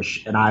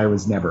Trumpish, and I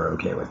was never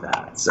okay with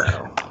that. So,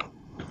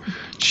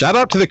 shout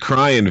out to the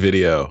Crying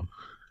video.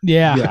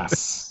 Yeah.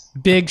 Yes.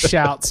 Big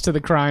shouts to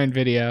the Crying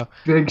video.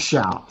 Big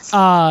shouts.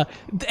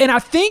 And I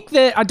think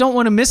that I Don't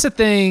Want to Miss a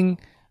Thing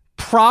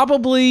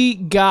probably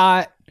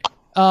got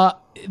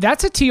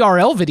that's a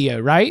TRL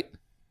video, right?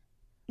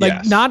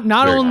 Yes,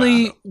 not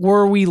only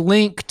were we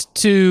linked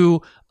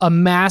to a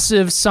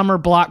massive summer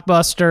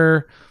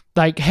blockbuster.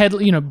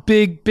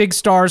 Big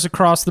stars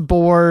across the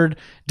board,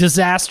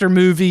 disaster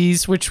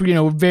movies, which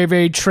very,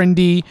 very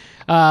trendy.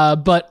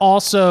 But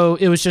also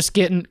it was just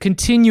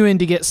continuing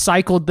to get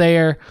cycled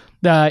there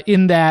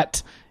in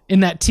that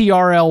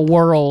TRL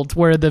world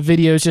where the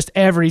videos just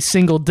every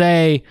single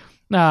day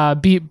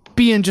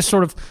being just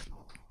sort of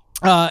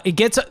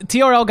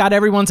TRL got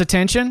everyone's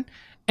attention.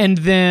 And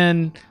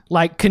then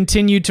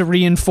continued to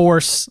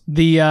reinforce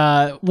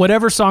the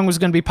whatever song was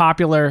going to be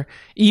popular,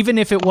 even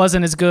if it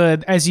wasn't as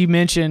good as you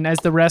mentioned as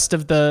the rest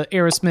of the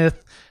Aerosmith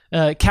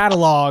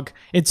catalog,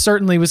 it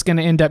certainly was going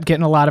to end up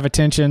getting a lot of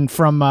attention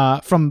from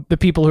the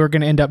people who are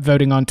going to end up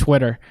voting on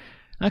Twitter.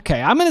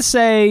 Okay, I'm going to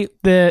say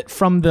that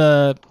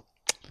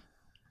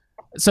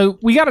so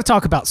we got to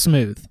talk about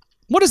Smooth.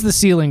 What is the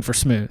ceiling for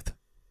Smooth?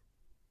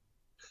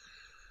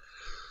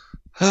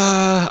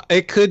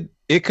 It could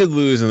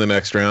lose in the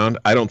next round.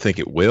 I don't think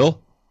it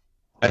will.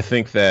 I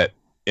think that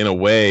in a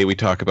way we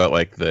talk about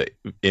like the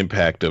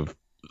impact of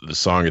the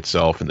song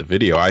itself and the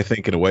video. I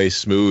think in a way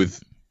Smooth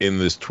in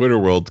this Twitter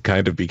world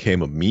kind of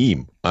became a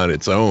meme on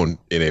its own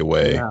in a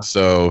way. Yeah.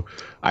 So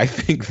I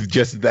think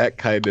just that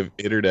kind of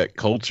internet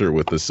culture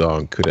with the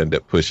song could end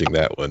up pushing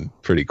that one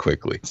pretty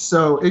quickly.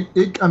 So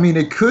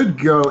it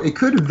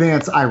could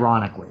advance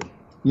ironically.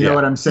 You know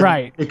what I'm saying?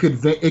 Right. It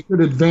could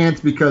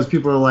advance because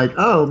people are like,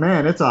 oh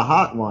man, it's a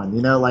hot one.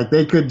 You know, like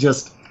they could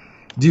just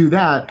do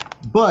that.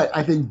 But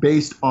I think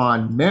based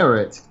on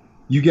merit,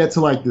 you get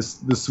to like the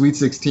Sweet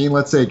 16.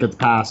 Let's say it gets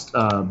past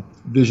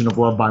Vision of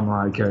Love by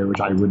Mariah Carey, which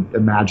I would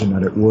imagine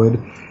that it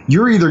would.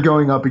 You're either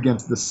going up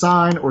against The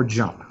Sign or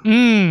Jump.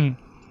 Mm.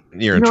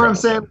 You know what I'm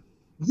saying?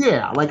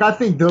 Yeah, like I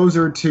think those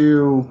are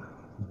two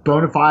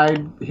bona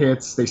fide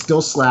hits. They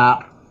still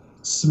slap.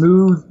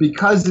 Smooth,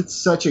 because it's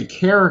such a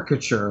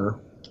caricature.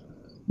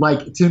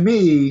 Like, to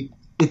me,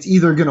 it's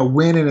either going to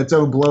win in its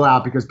own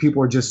blowout because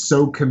people are just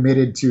so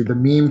committed to the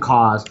meme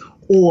cause,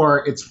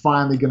 or it's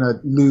finally going to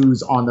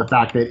lose on the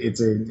fact that it's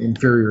an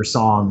inferior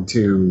song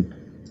to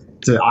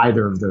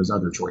either of those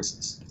other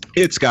choices.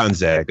 It's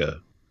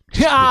Gonzaga.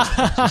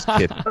 Just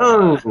kidding.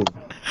 Oh.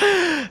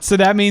 So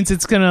that means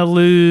it's going to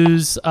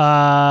lose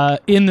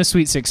in the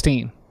Sweet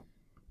 16.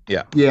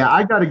 Yeah. Yeah,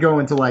 I got to go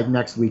into like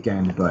next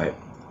weekend, but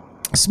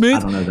Smooth. I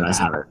don't know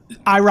that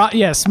I have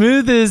it.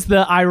 Smooth is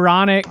the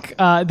ironic.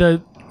 They're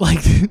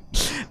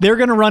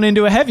going to run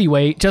into a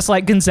heavyweight, just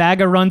like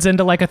Gonzaga runs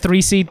into like a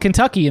 3-seed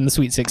Kentucky in the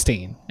Sweet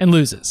 16 and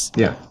loses.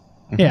 Yeah.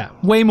 Yeah,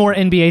 way more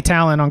NBA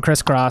talent on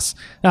crisscross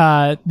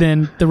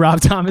than the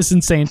Rob Thomas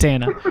and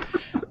Santana.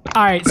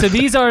 All right, so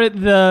these are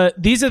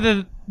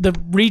the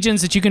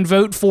regions that you can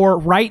vote for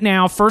right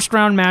now. First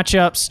round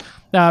matchups.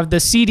 The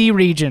CD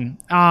region.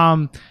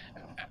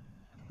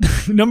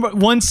 Number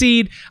 1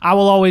 seed, I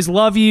Will Always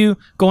Love You,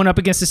 going up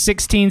against a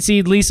 16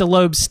 seed, Lisa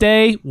Loeb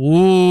Stay.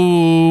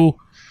 Ooh,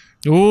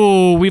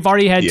 we've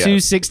already had 2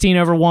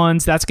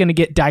 16-over-1s. That's going to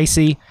get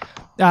dicey.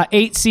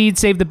 8 seed,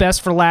 Save the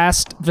Best for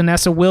Last,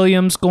 Vanessa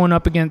Williams, going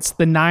up against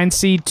the 9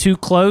 seed, Too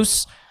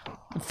Close.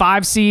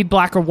 5 seed,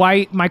 Black or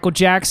White, Michael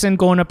Jackson,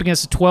 going up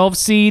against a 12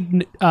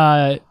 seed,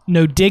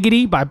 No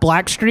Diggity by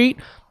Blackstreet,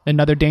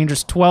 another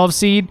dangerous 12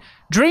 seed.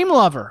 Dream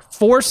Lover,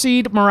 4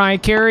 seed, Mariah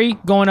Carey,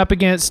 going up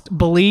against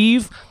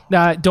Believe.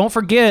 Don't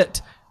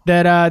forget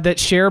that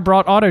Cher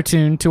brought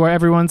autotune to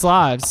everyone's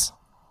lives.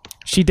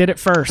 She did it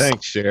first.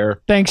 Thanks,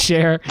 Cher.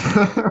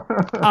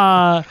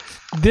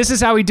 This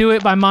Is How We Do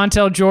It by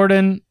Montel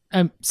Jordan.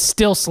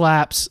 Still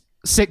slaps.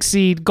 6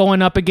 seed,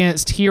 going up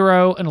against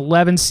Hero, an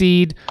 11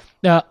 seed.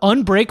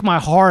 Unbreak My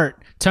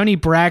Heart, Toni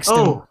Braxton.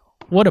 Oh.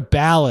 What a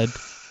ballad.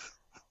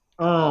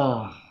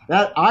 Oh,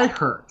 that I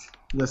hurt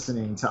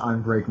listening to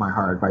Unbreak My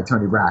Heart by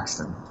Toni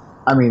Braxton.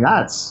 I mean,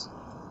 that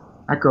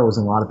girl was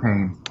in a lot of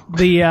pain.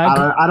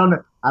 I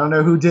don't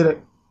know who did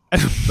it,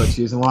 but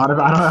she's in a lot of.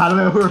 I don't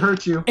know who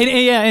hurt you.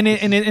 And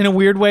in a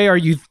weird way, are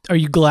you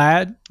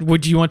glad?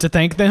 Would you want to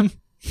thank them?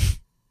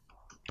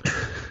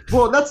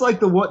 Well, that's like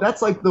the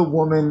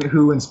woman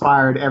who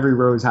inspired Every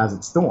Rose Has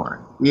Its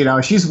Thorn. You know,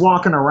 she's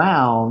walking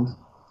around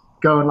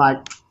going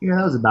like,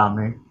 that was about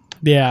me.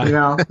 Yeah. You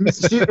know,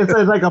 it's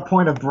like a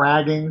point of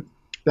bragging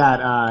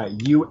that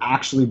you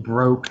actually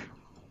broke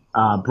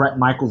Bret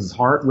Michaels'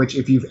 heart, which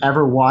if you've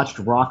ever watched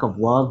Rock of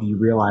Love, you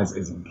realize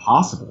is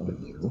impossible to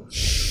do.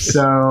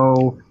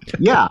 So,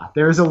 yeah,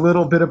 there's a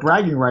little bit of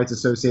bragging rights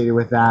associated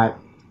with that.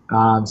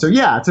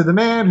 To the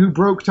man who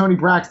broke Toni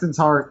Braxton's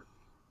heart,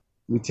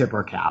 we tip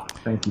our cap.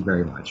 Thank you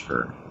very much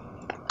for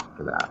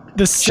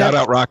that. Shout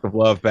out Rock of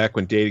Love back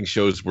when dating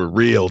shows were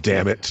real,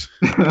 damn it.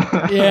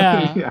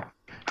 Yeah. Yeah.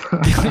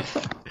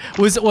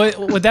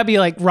 Would that be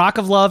like Rock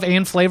of Love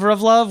and Flavor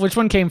of Love? Which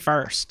one came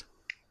first?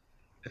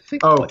 I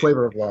think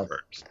Flavor of Love.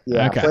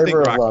 Yeah, okay. I think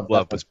Rock of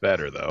Love was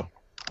better though.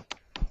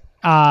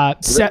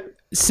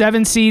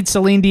 7 seed,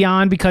 Celine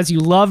Dion, Because You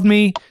Loved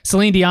Me.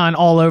 Celine Dion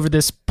all over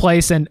this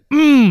place, and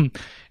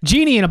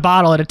Genie in a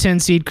Bottle at a 10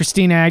 seed,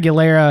 Christina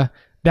Aguilera.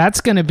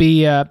 That's gonna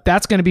be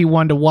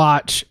one to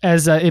watch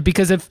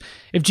because if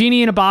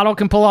Genie in a Bottle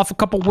can pull off a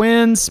couple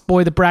wins,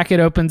 boy, the bracket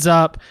opens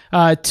up.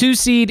 2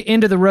 seed,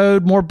 End of the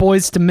Road, More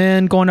Boys to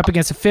Men, going up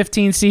against a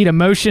 15 seed,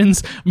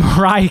 Emotions,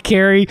 Mariah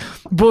Carey.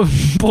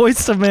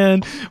 Boys to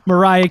Men,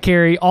 Mariah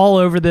Carey, all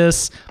over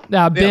this.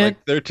 Ben,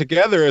 they're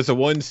together as a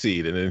 1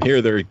 seed, and then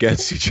here they're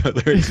against each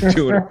other. It's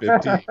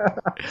 215.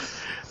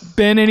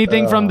 Ben,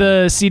 anything from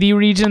the CD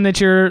region that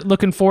you're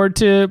looking forward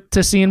to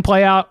seeing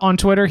play out on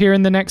Twitter here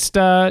in the next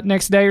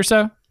day or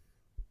so?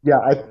 Yeah,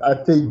 I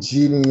think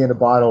Genie in a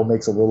Bottle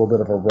makes a little bit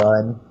of a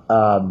run.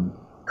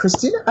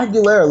 Christina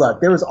Aguilera,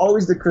 look, there was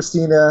always the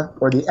Christina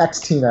or the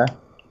ex-Tina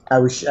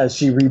as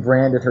she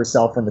rebranded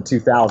herself in the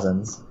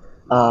 2000s.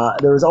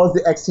 There was always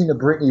the Xtina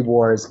Britney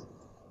wars.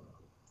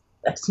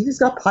 Xtina's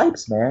got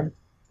pipes, man.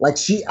 Like,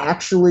 she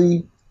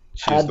actually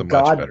She's the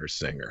much better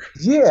singer.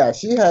 Yeah,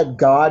 she had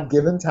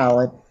God-given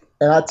talent.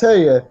 And I tell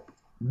you,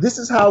 This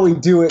Is How We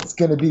Do It's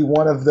going to be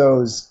one of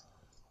those,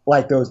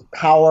 like, those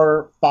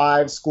Power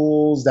 5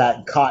 schools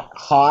that caught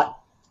hot,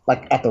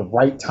 like, at the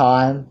right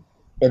time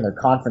in their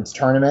conference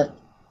tournament.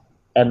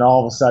 And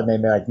all of a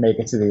sudden they make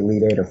it to the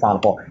Elite Eight or Final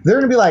Four. They're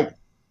going to be like,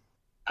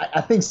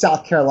 I think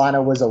South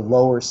Carolina was a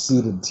lower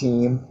seeded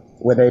team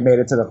where they made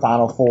it to the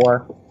Final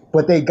Four,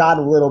 but they got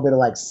a little bit of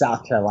like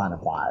South Carolina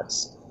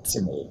vibes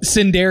to me.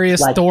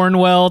 Sindarius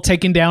Thornwell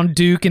taking down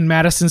Duke in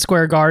Madison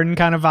Square Garden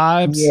kind of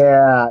vibes.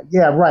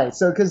 Yeah, right.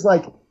 So, because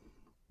like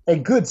a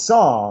good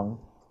song,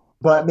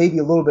 but maybe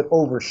a little bit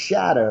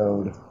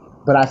overshadowed.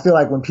 But I feel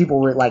like when people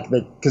were like,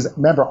 because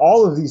remember,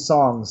 all of these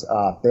songs,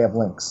 they have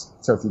links.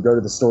 So if you go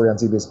to the story on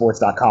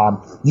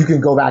CBSSports.com, you can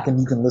go back and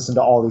you can listen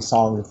to all these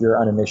songs if you're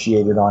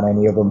uninitiated on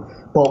any of them.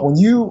 But when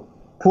you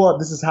pull up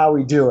This Is How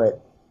We Do It,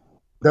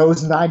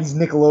 those 90s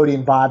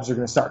Nickelodeon vibes are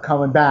going to start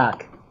coming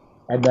back.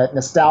 And that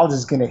nostalgia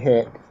is going to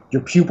hit.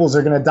 Your pupils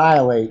are going to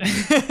dilate.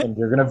 And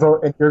you're going to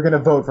vote. And you're going to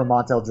vote for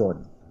Montel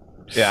Jordan.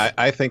 Yeah,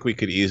 I think we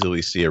could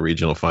easily see a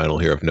regional final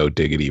here of No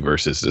Diggity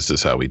versus This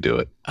Is How We Do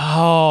It.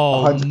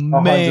 Oh,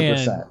 100%.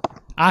 man.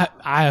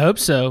 I hope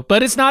so,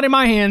 but it's not in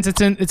my hands.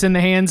 It's in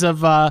the hands of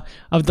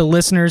the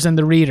listeners and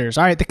the readers.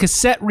 All right, the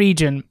cassette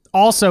region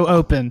also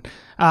open.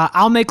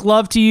 I'll Make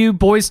Love to You,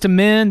 Boys to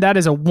Men. That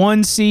is a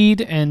 1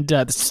 seed, and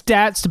the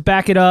stats to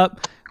back it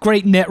up.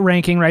 Great net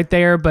ranking right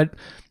there. But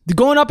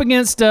going up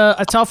against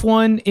a tough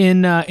one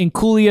in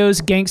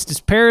Coolio's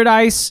Gangsta's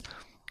Paradise.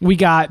 We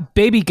got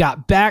Baby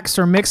Got Back,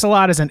 Sir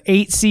Mix-a-Lot as an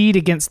 8 seed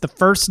against The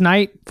First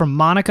Night from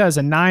Monica as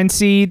a 9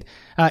 seed.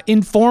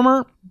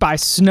 Informer by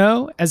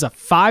Snow as a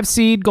 5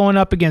 seed going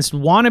up against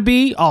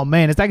Wannabe. Oh,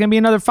 man, is that going to be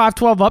another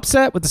 5-12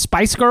 upset with the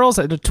Spice Girls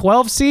at a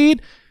 12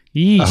 seed?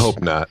 Yeesh. I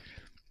hope not.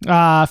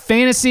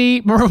 Fantasy,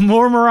 more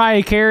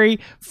Mariah Carey,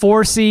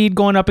 4 seed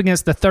going up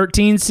against the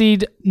 13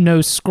 seed,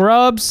 No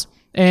Scrubs.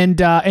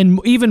 And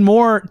even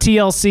more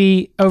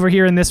TLC over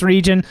here in this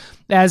region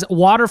as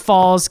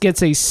Waterfalls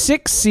gets a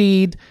 6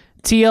 seed,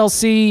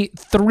 TLC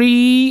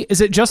 3. Is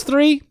it just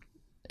 3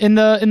 in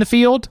the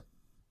field?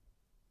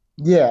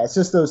 Yeah, it's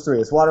just those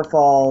 3. It's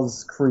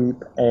Waterfalls, Creep,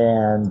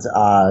 and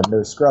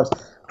No Scrubs.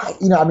 I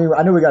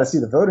know we got to see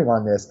the voting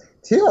on this.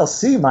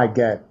 TLC might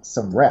get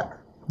some rep.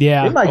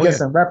 Yeah, they might get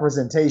some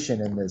representation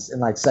in this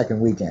in like second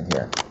weekend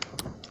here.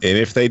 And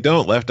if they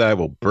don't, Left Eye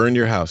will burn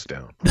your house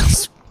down.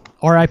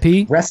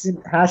 R.I.P. Rest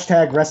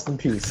in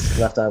peace,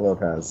 Left Eye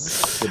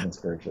Lopez. Goodness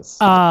gracious.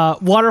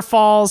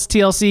 Waterfalls,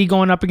 TLC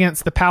going up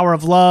against The Power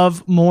of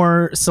Love,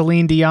 more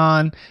Celine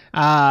Dion.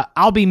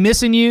 I'll Be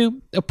Missing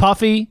You,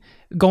 Puffy,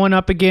 going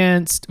up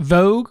against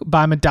Vogue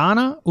by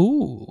Madonna.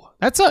 Ooh,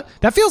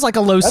 that feels like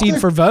a low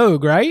seed for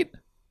Vogue, right?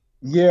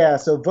 Yeah,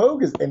 so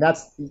Vogue is, and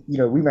that's,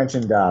 we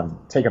mentioned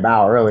Take a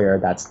Bow earlier.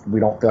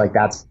 We don't feel like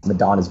that's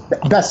Madonna's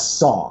best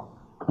song.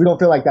 We don't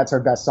feel like that's her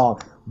best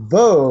song.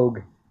 Vogue,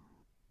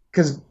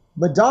 because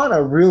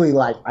Madonna really,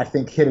 I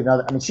think hit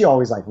another, she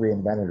always,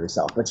 reinvented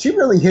herself, but she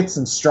really hit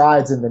some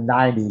strides in the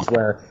 90s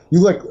where you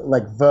look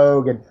like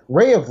Vogue and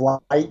Ray of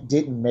Light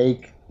didn't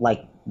make,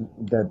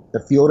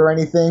 the field or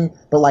anything,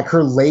 but,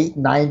 her late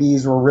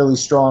 90s were really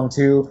strong,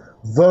 too.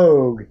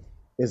 Vogue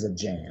is a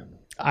jam.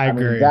 I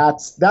agree.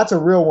 That's a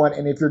real one,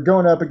 and if you're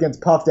going up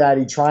against Puff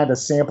Daddy trying to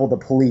sample The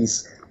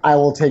Police, I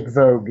will take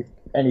Vogue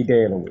any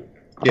day of the week.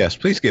 Yes,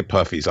 please get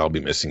Puffy's I'll Be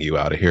Missing You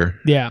out of here.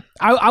 Yeah.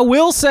 I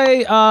will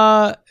say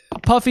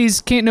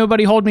Puffy's Can't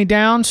Nobody Hold Me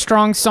Down,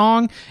 strong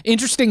song.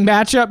 Interesting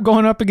matchup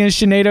going up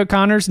against Sinead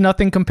O'Connor's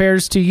Nothing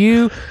Compares to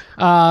You.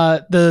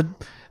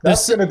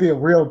 That's going to be a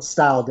real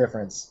style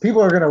difference.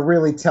 People are going to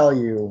really tell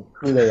you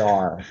who they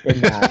are in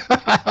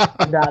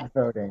that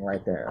voting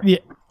right there. Yeah.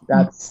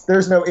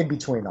 There's no in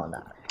between on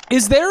that.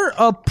 Is there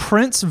a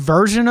Prince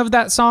version of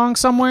that song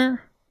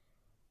somewhere?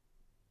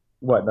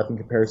 What, Nothing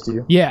Compares to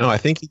You? Yeah. No, I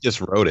think he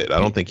just wrote it. I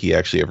don't think he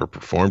actually ever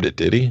performed it,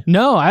 did he?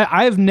 No,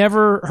 I've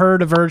never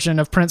heard a version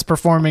of Prince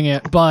performing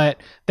it, but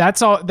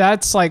that's all.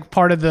 That's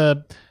part of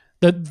the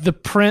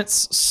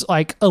Prince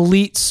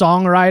elite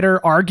songwriter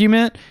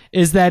argument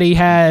is that he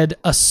had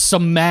a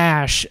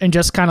smash and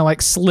just kind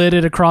of slid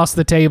it across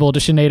the table to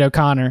Sinead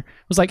O'Connor.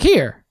 It was like,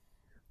 here,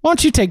 why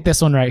don't you take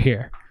this one right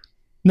here?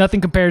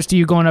 Nothing Compares to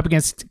You going up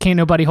against Can't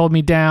Nobody Hold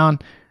Me Down.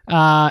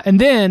 And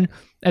then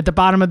at the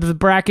bottom of the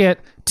bracket,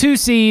 2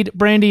 seed,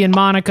 Brandy and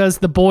Monica's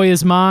The Boy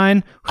Is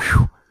Mine.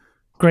 Whew,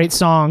 great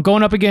song.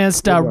 Going up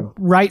against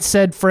Right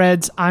Said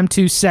Fred's I'm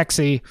Too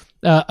Sexy,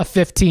 a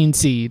 15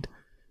 seed.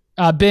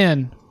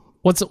 Ben,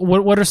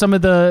 what are some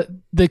of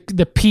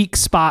the peak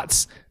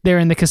spots there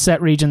in the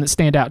cassette region that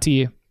stand out to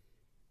you?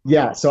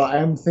 Yeah, so I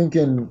think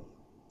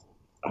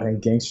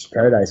Gangsta's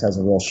Paradise has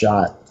a real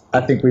shot. I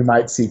think we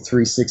might see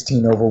 3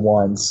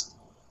 16-over-1s.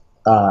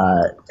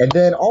 And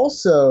then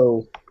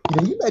also,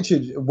 you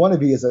mentioned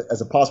Wannabe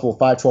as a possible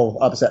 5-12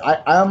 upset.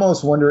 I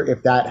almost wonder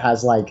if that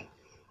has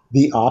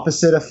the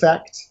opposite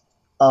effect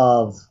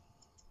of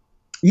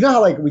you know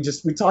how like we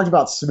talked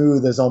about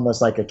Smooth as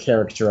almost like a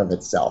caricature of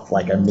itself,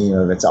 like a meme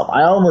of itself.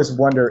 I almost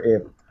wonder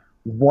if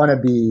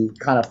Wannabe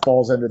kind of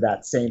falls under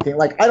that same thing.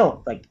 Like I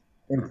don't like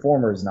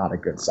Informer is not a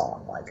good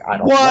song. Like I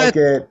don't like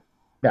it.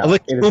 No, a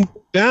licky boom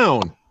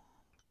down.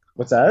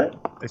 What's that?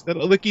 I said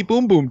a licky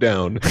boom boom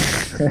down.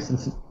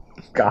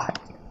 God.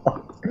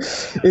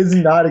 It's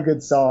not a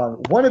good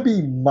song.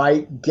 Wannabe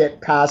might get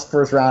past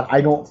first round.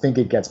 I don't think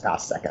it gets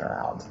past second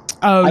round.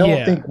 Oh,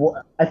 I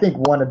think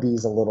Wannabe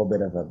is a little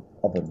bit of a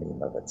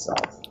meme of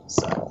itself.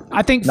 So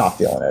I think not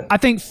feeling it. I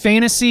think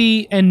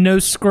Fantasy and No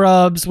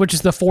Scrubs, which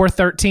is the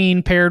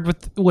 413 paired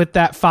with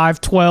that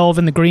 512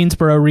 in the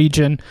Greensboro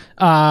region,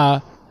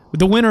 the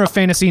winner of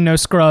Fantasy No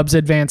Scrubs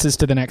advances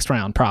to the next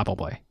round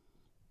probably.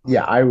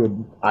 Yeah, I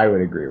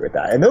would agree with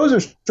that. And those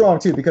are strong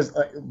too because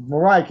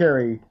Mariah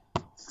Carey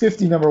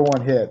 50 number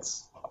one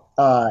hits.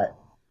 That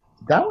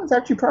one's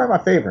actually probably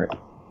my favorite.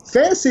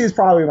 Fantasy is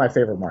probably my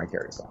favorite Mariah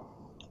Carey song.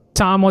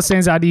 Tom, what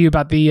stands out to you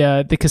about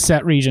the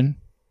cassette region?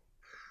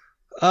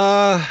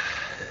 I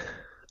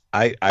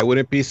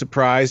wouldn't be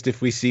surprised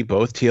if we see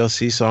both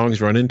TLC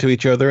songs run into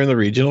each other in the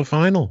regional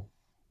final.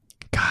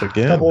 God.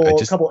 Again,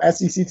 couple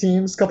SEC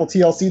teams, couple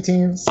TLC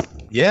teams.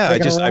 Yeah,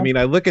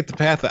 I look at the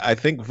path. I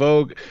think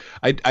Vogue,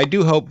 I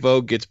do hope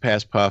Vogue gets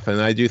past Puff,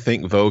 and I do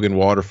think Vogue and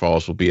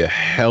Waterfalls will be a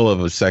hell of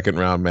a second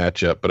round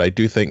matchup, but I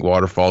do think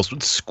Waterfalls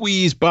would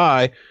squeeze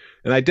by,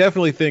 and I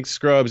definitely think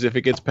Scrubs, if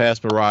it gets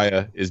past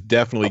Mariah, is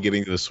definitely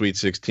getting to the Sweet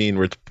 16,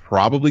 where it's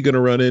probably going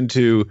to run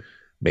into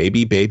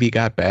maybe Baby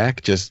Got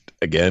Back, just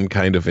again,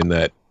 kind of in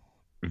that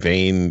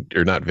vein,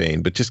 or not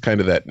vein, but just kind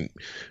of that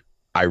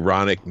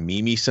ironic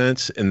meme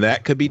sense, and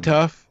that could be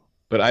tough.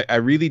 But I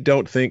really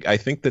don't think. I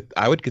think that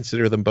I would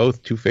consider them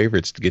both two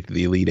favorites to get to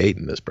the Elite Eight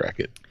in this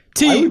bracket.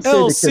 I would say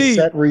the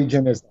cassette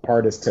region is the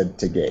hardest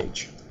to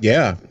gauge.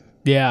 Yeah.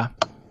 Yeah.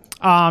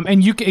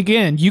 And you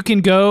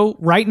can go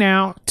right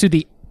now to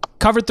the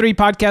Cover 3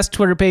 Podcast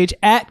Twitter page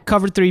at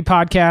Cover 3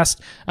 Podcast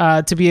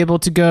to be able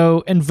to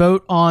go and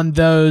vote on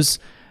those.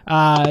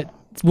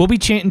 We'll be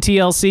chanting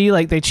TLC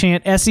like they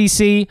chant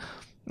SEC.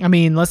 I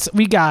mean,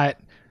 we got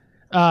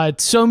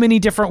so many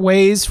different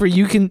ways for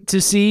you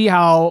to see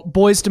how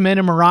Boyz II Men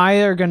and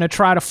Mariah are going to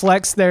try to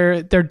flex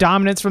their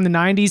dominance from the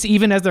 90s,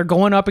 even as they're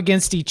going up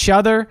against each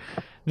other.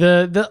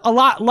 A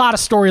lot of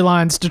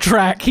storylines to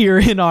track here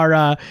in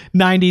our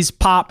 90s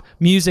pop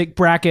music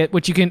bracket,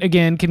 which you can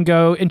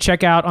go and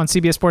check out on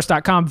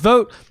CBSSports.com.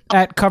 Vote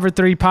at Cover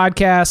 3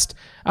 Podcast.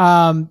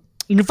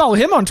 You can follow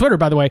him on Twitter,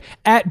 by the way,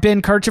 at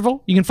Ben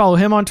Kercheval. You can follow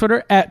him on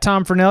Twitter at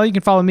Tom Fernell. You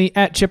can follow me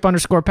at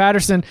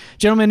Chip_Patterson.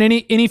 Gentlemen,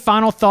 any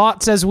final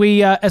thoughts as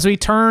we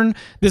turn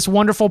this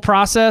wonderful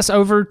process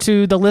over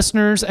to the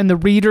listeners and the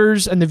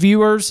readers and the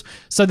viewers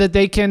so that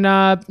they can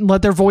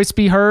let their voice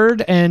be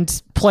heard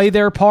and play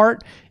their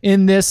part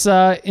in this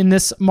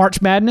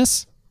March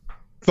Madness?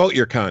 Vote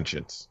your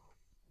conscience.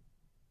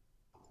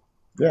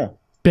 Yeah.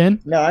 Ben?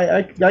 No,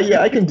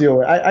 I can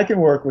do it. I can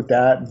work with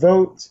that.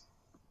 Vote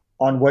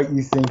on what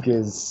you think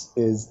is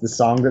the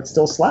song that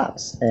still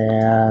slaps.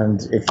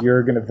 And if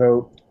you're going to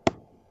vote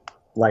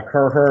like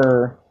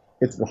her,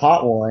 it's the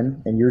hot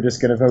one, and you're just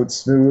going to vote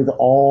Smooth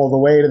all the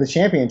way to the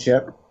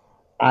championship,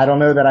 I don't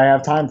know that I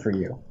have time for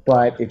you.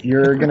 But if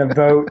you're going to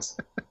vote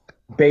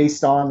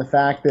based on the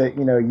fact that,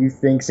 you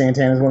think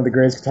Santana is one of the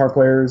greatest guitar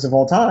players of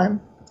all time,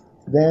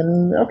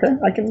 then okay,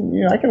 I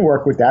can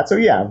work with that. So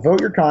yeah,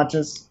 vote your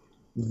conscience,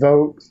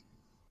 vote,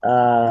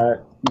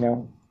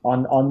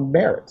 on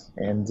merit.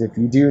 And if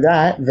you do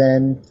that,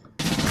 then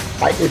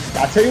I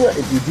tell you what,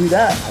 if you do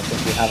that, I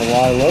think you have a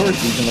lot of lower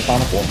seeds in the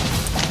Final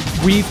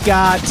Four. We've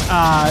got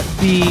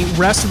the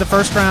rest of the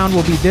first round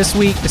will be this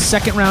week. The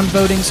second round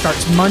voting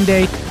starts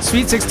Monday.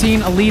 Sweet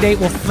 16, Elite 8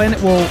 will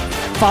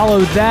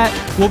follow that.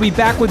 We'll be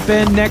back with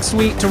Ben next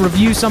week to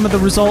review some of the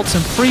results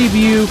and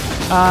preview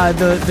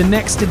the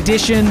next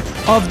edition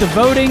of the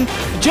voting.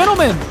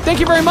 Gentlemen, thank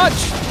you very much.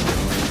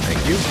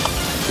 Thank you.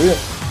 See ya.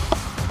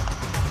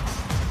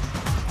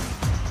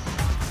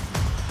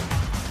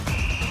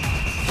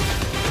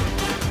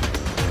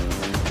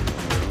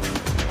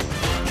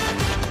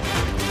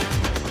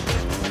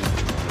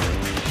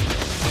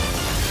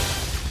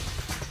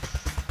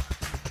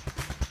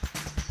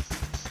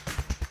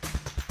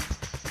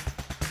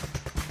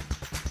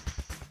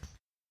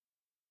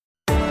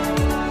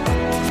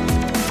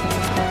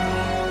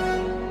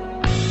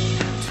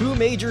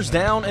 Majors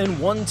down and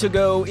one to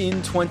go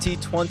in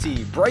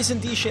 2020. Bryson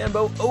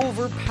DeChambeau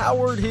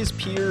overpowered his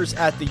peers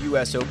at the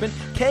U.S. Open.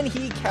 Can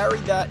he carry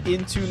that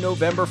into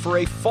November for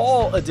a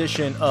fall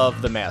edition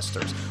of the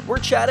Masters? We're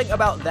chatting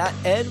about that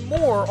and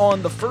more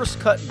on the First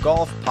Cut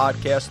Golf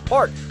podcast,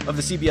 part of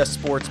the CBS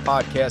Sports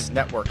Podcast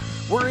Network.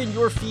 We're in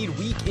your feed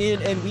week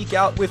in and week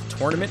out with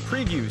tournament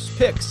previews,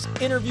 picks,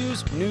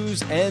 interviews,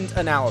 news, and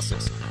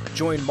analysis.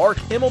 Join Mark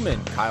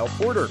Immelman, Kyle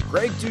Porter,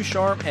 Greg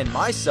Ducharme, and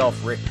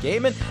myself, Rick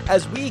Gaiman,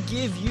 as we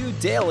give you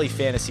daily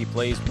fantasy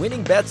plays,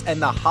 winning bets,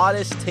 and the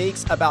hottest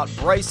takes about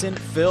Bryson,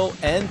 Phil,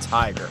 and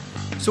Tiger.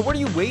 So what are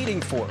you waiting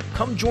for?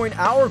 Come join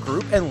our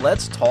group and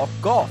let's talk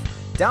golf.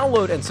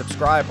 Download and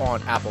subscribe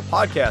on Apple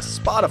Podcasts,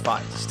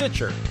 Spotify,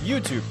 Stitcher,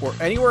 YouTube, or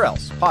anywhere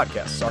else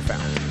podcasts are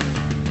found.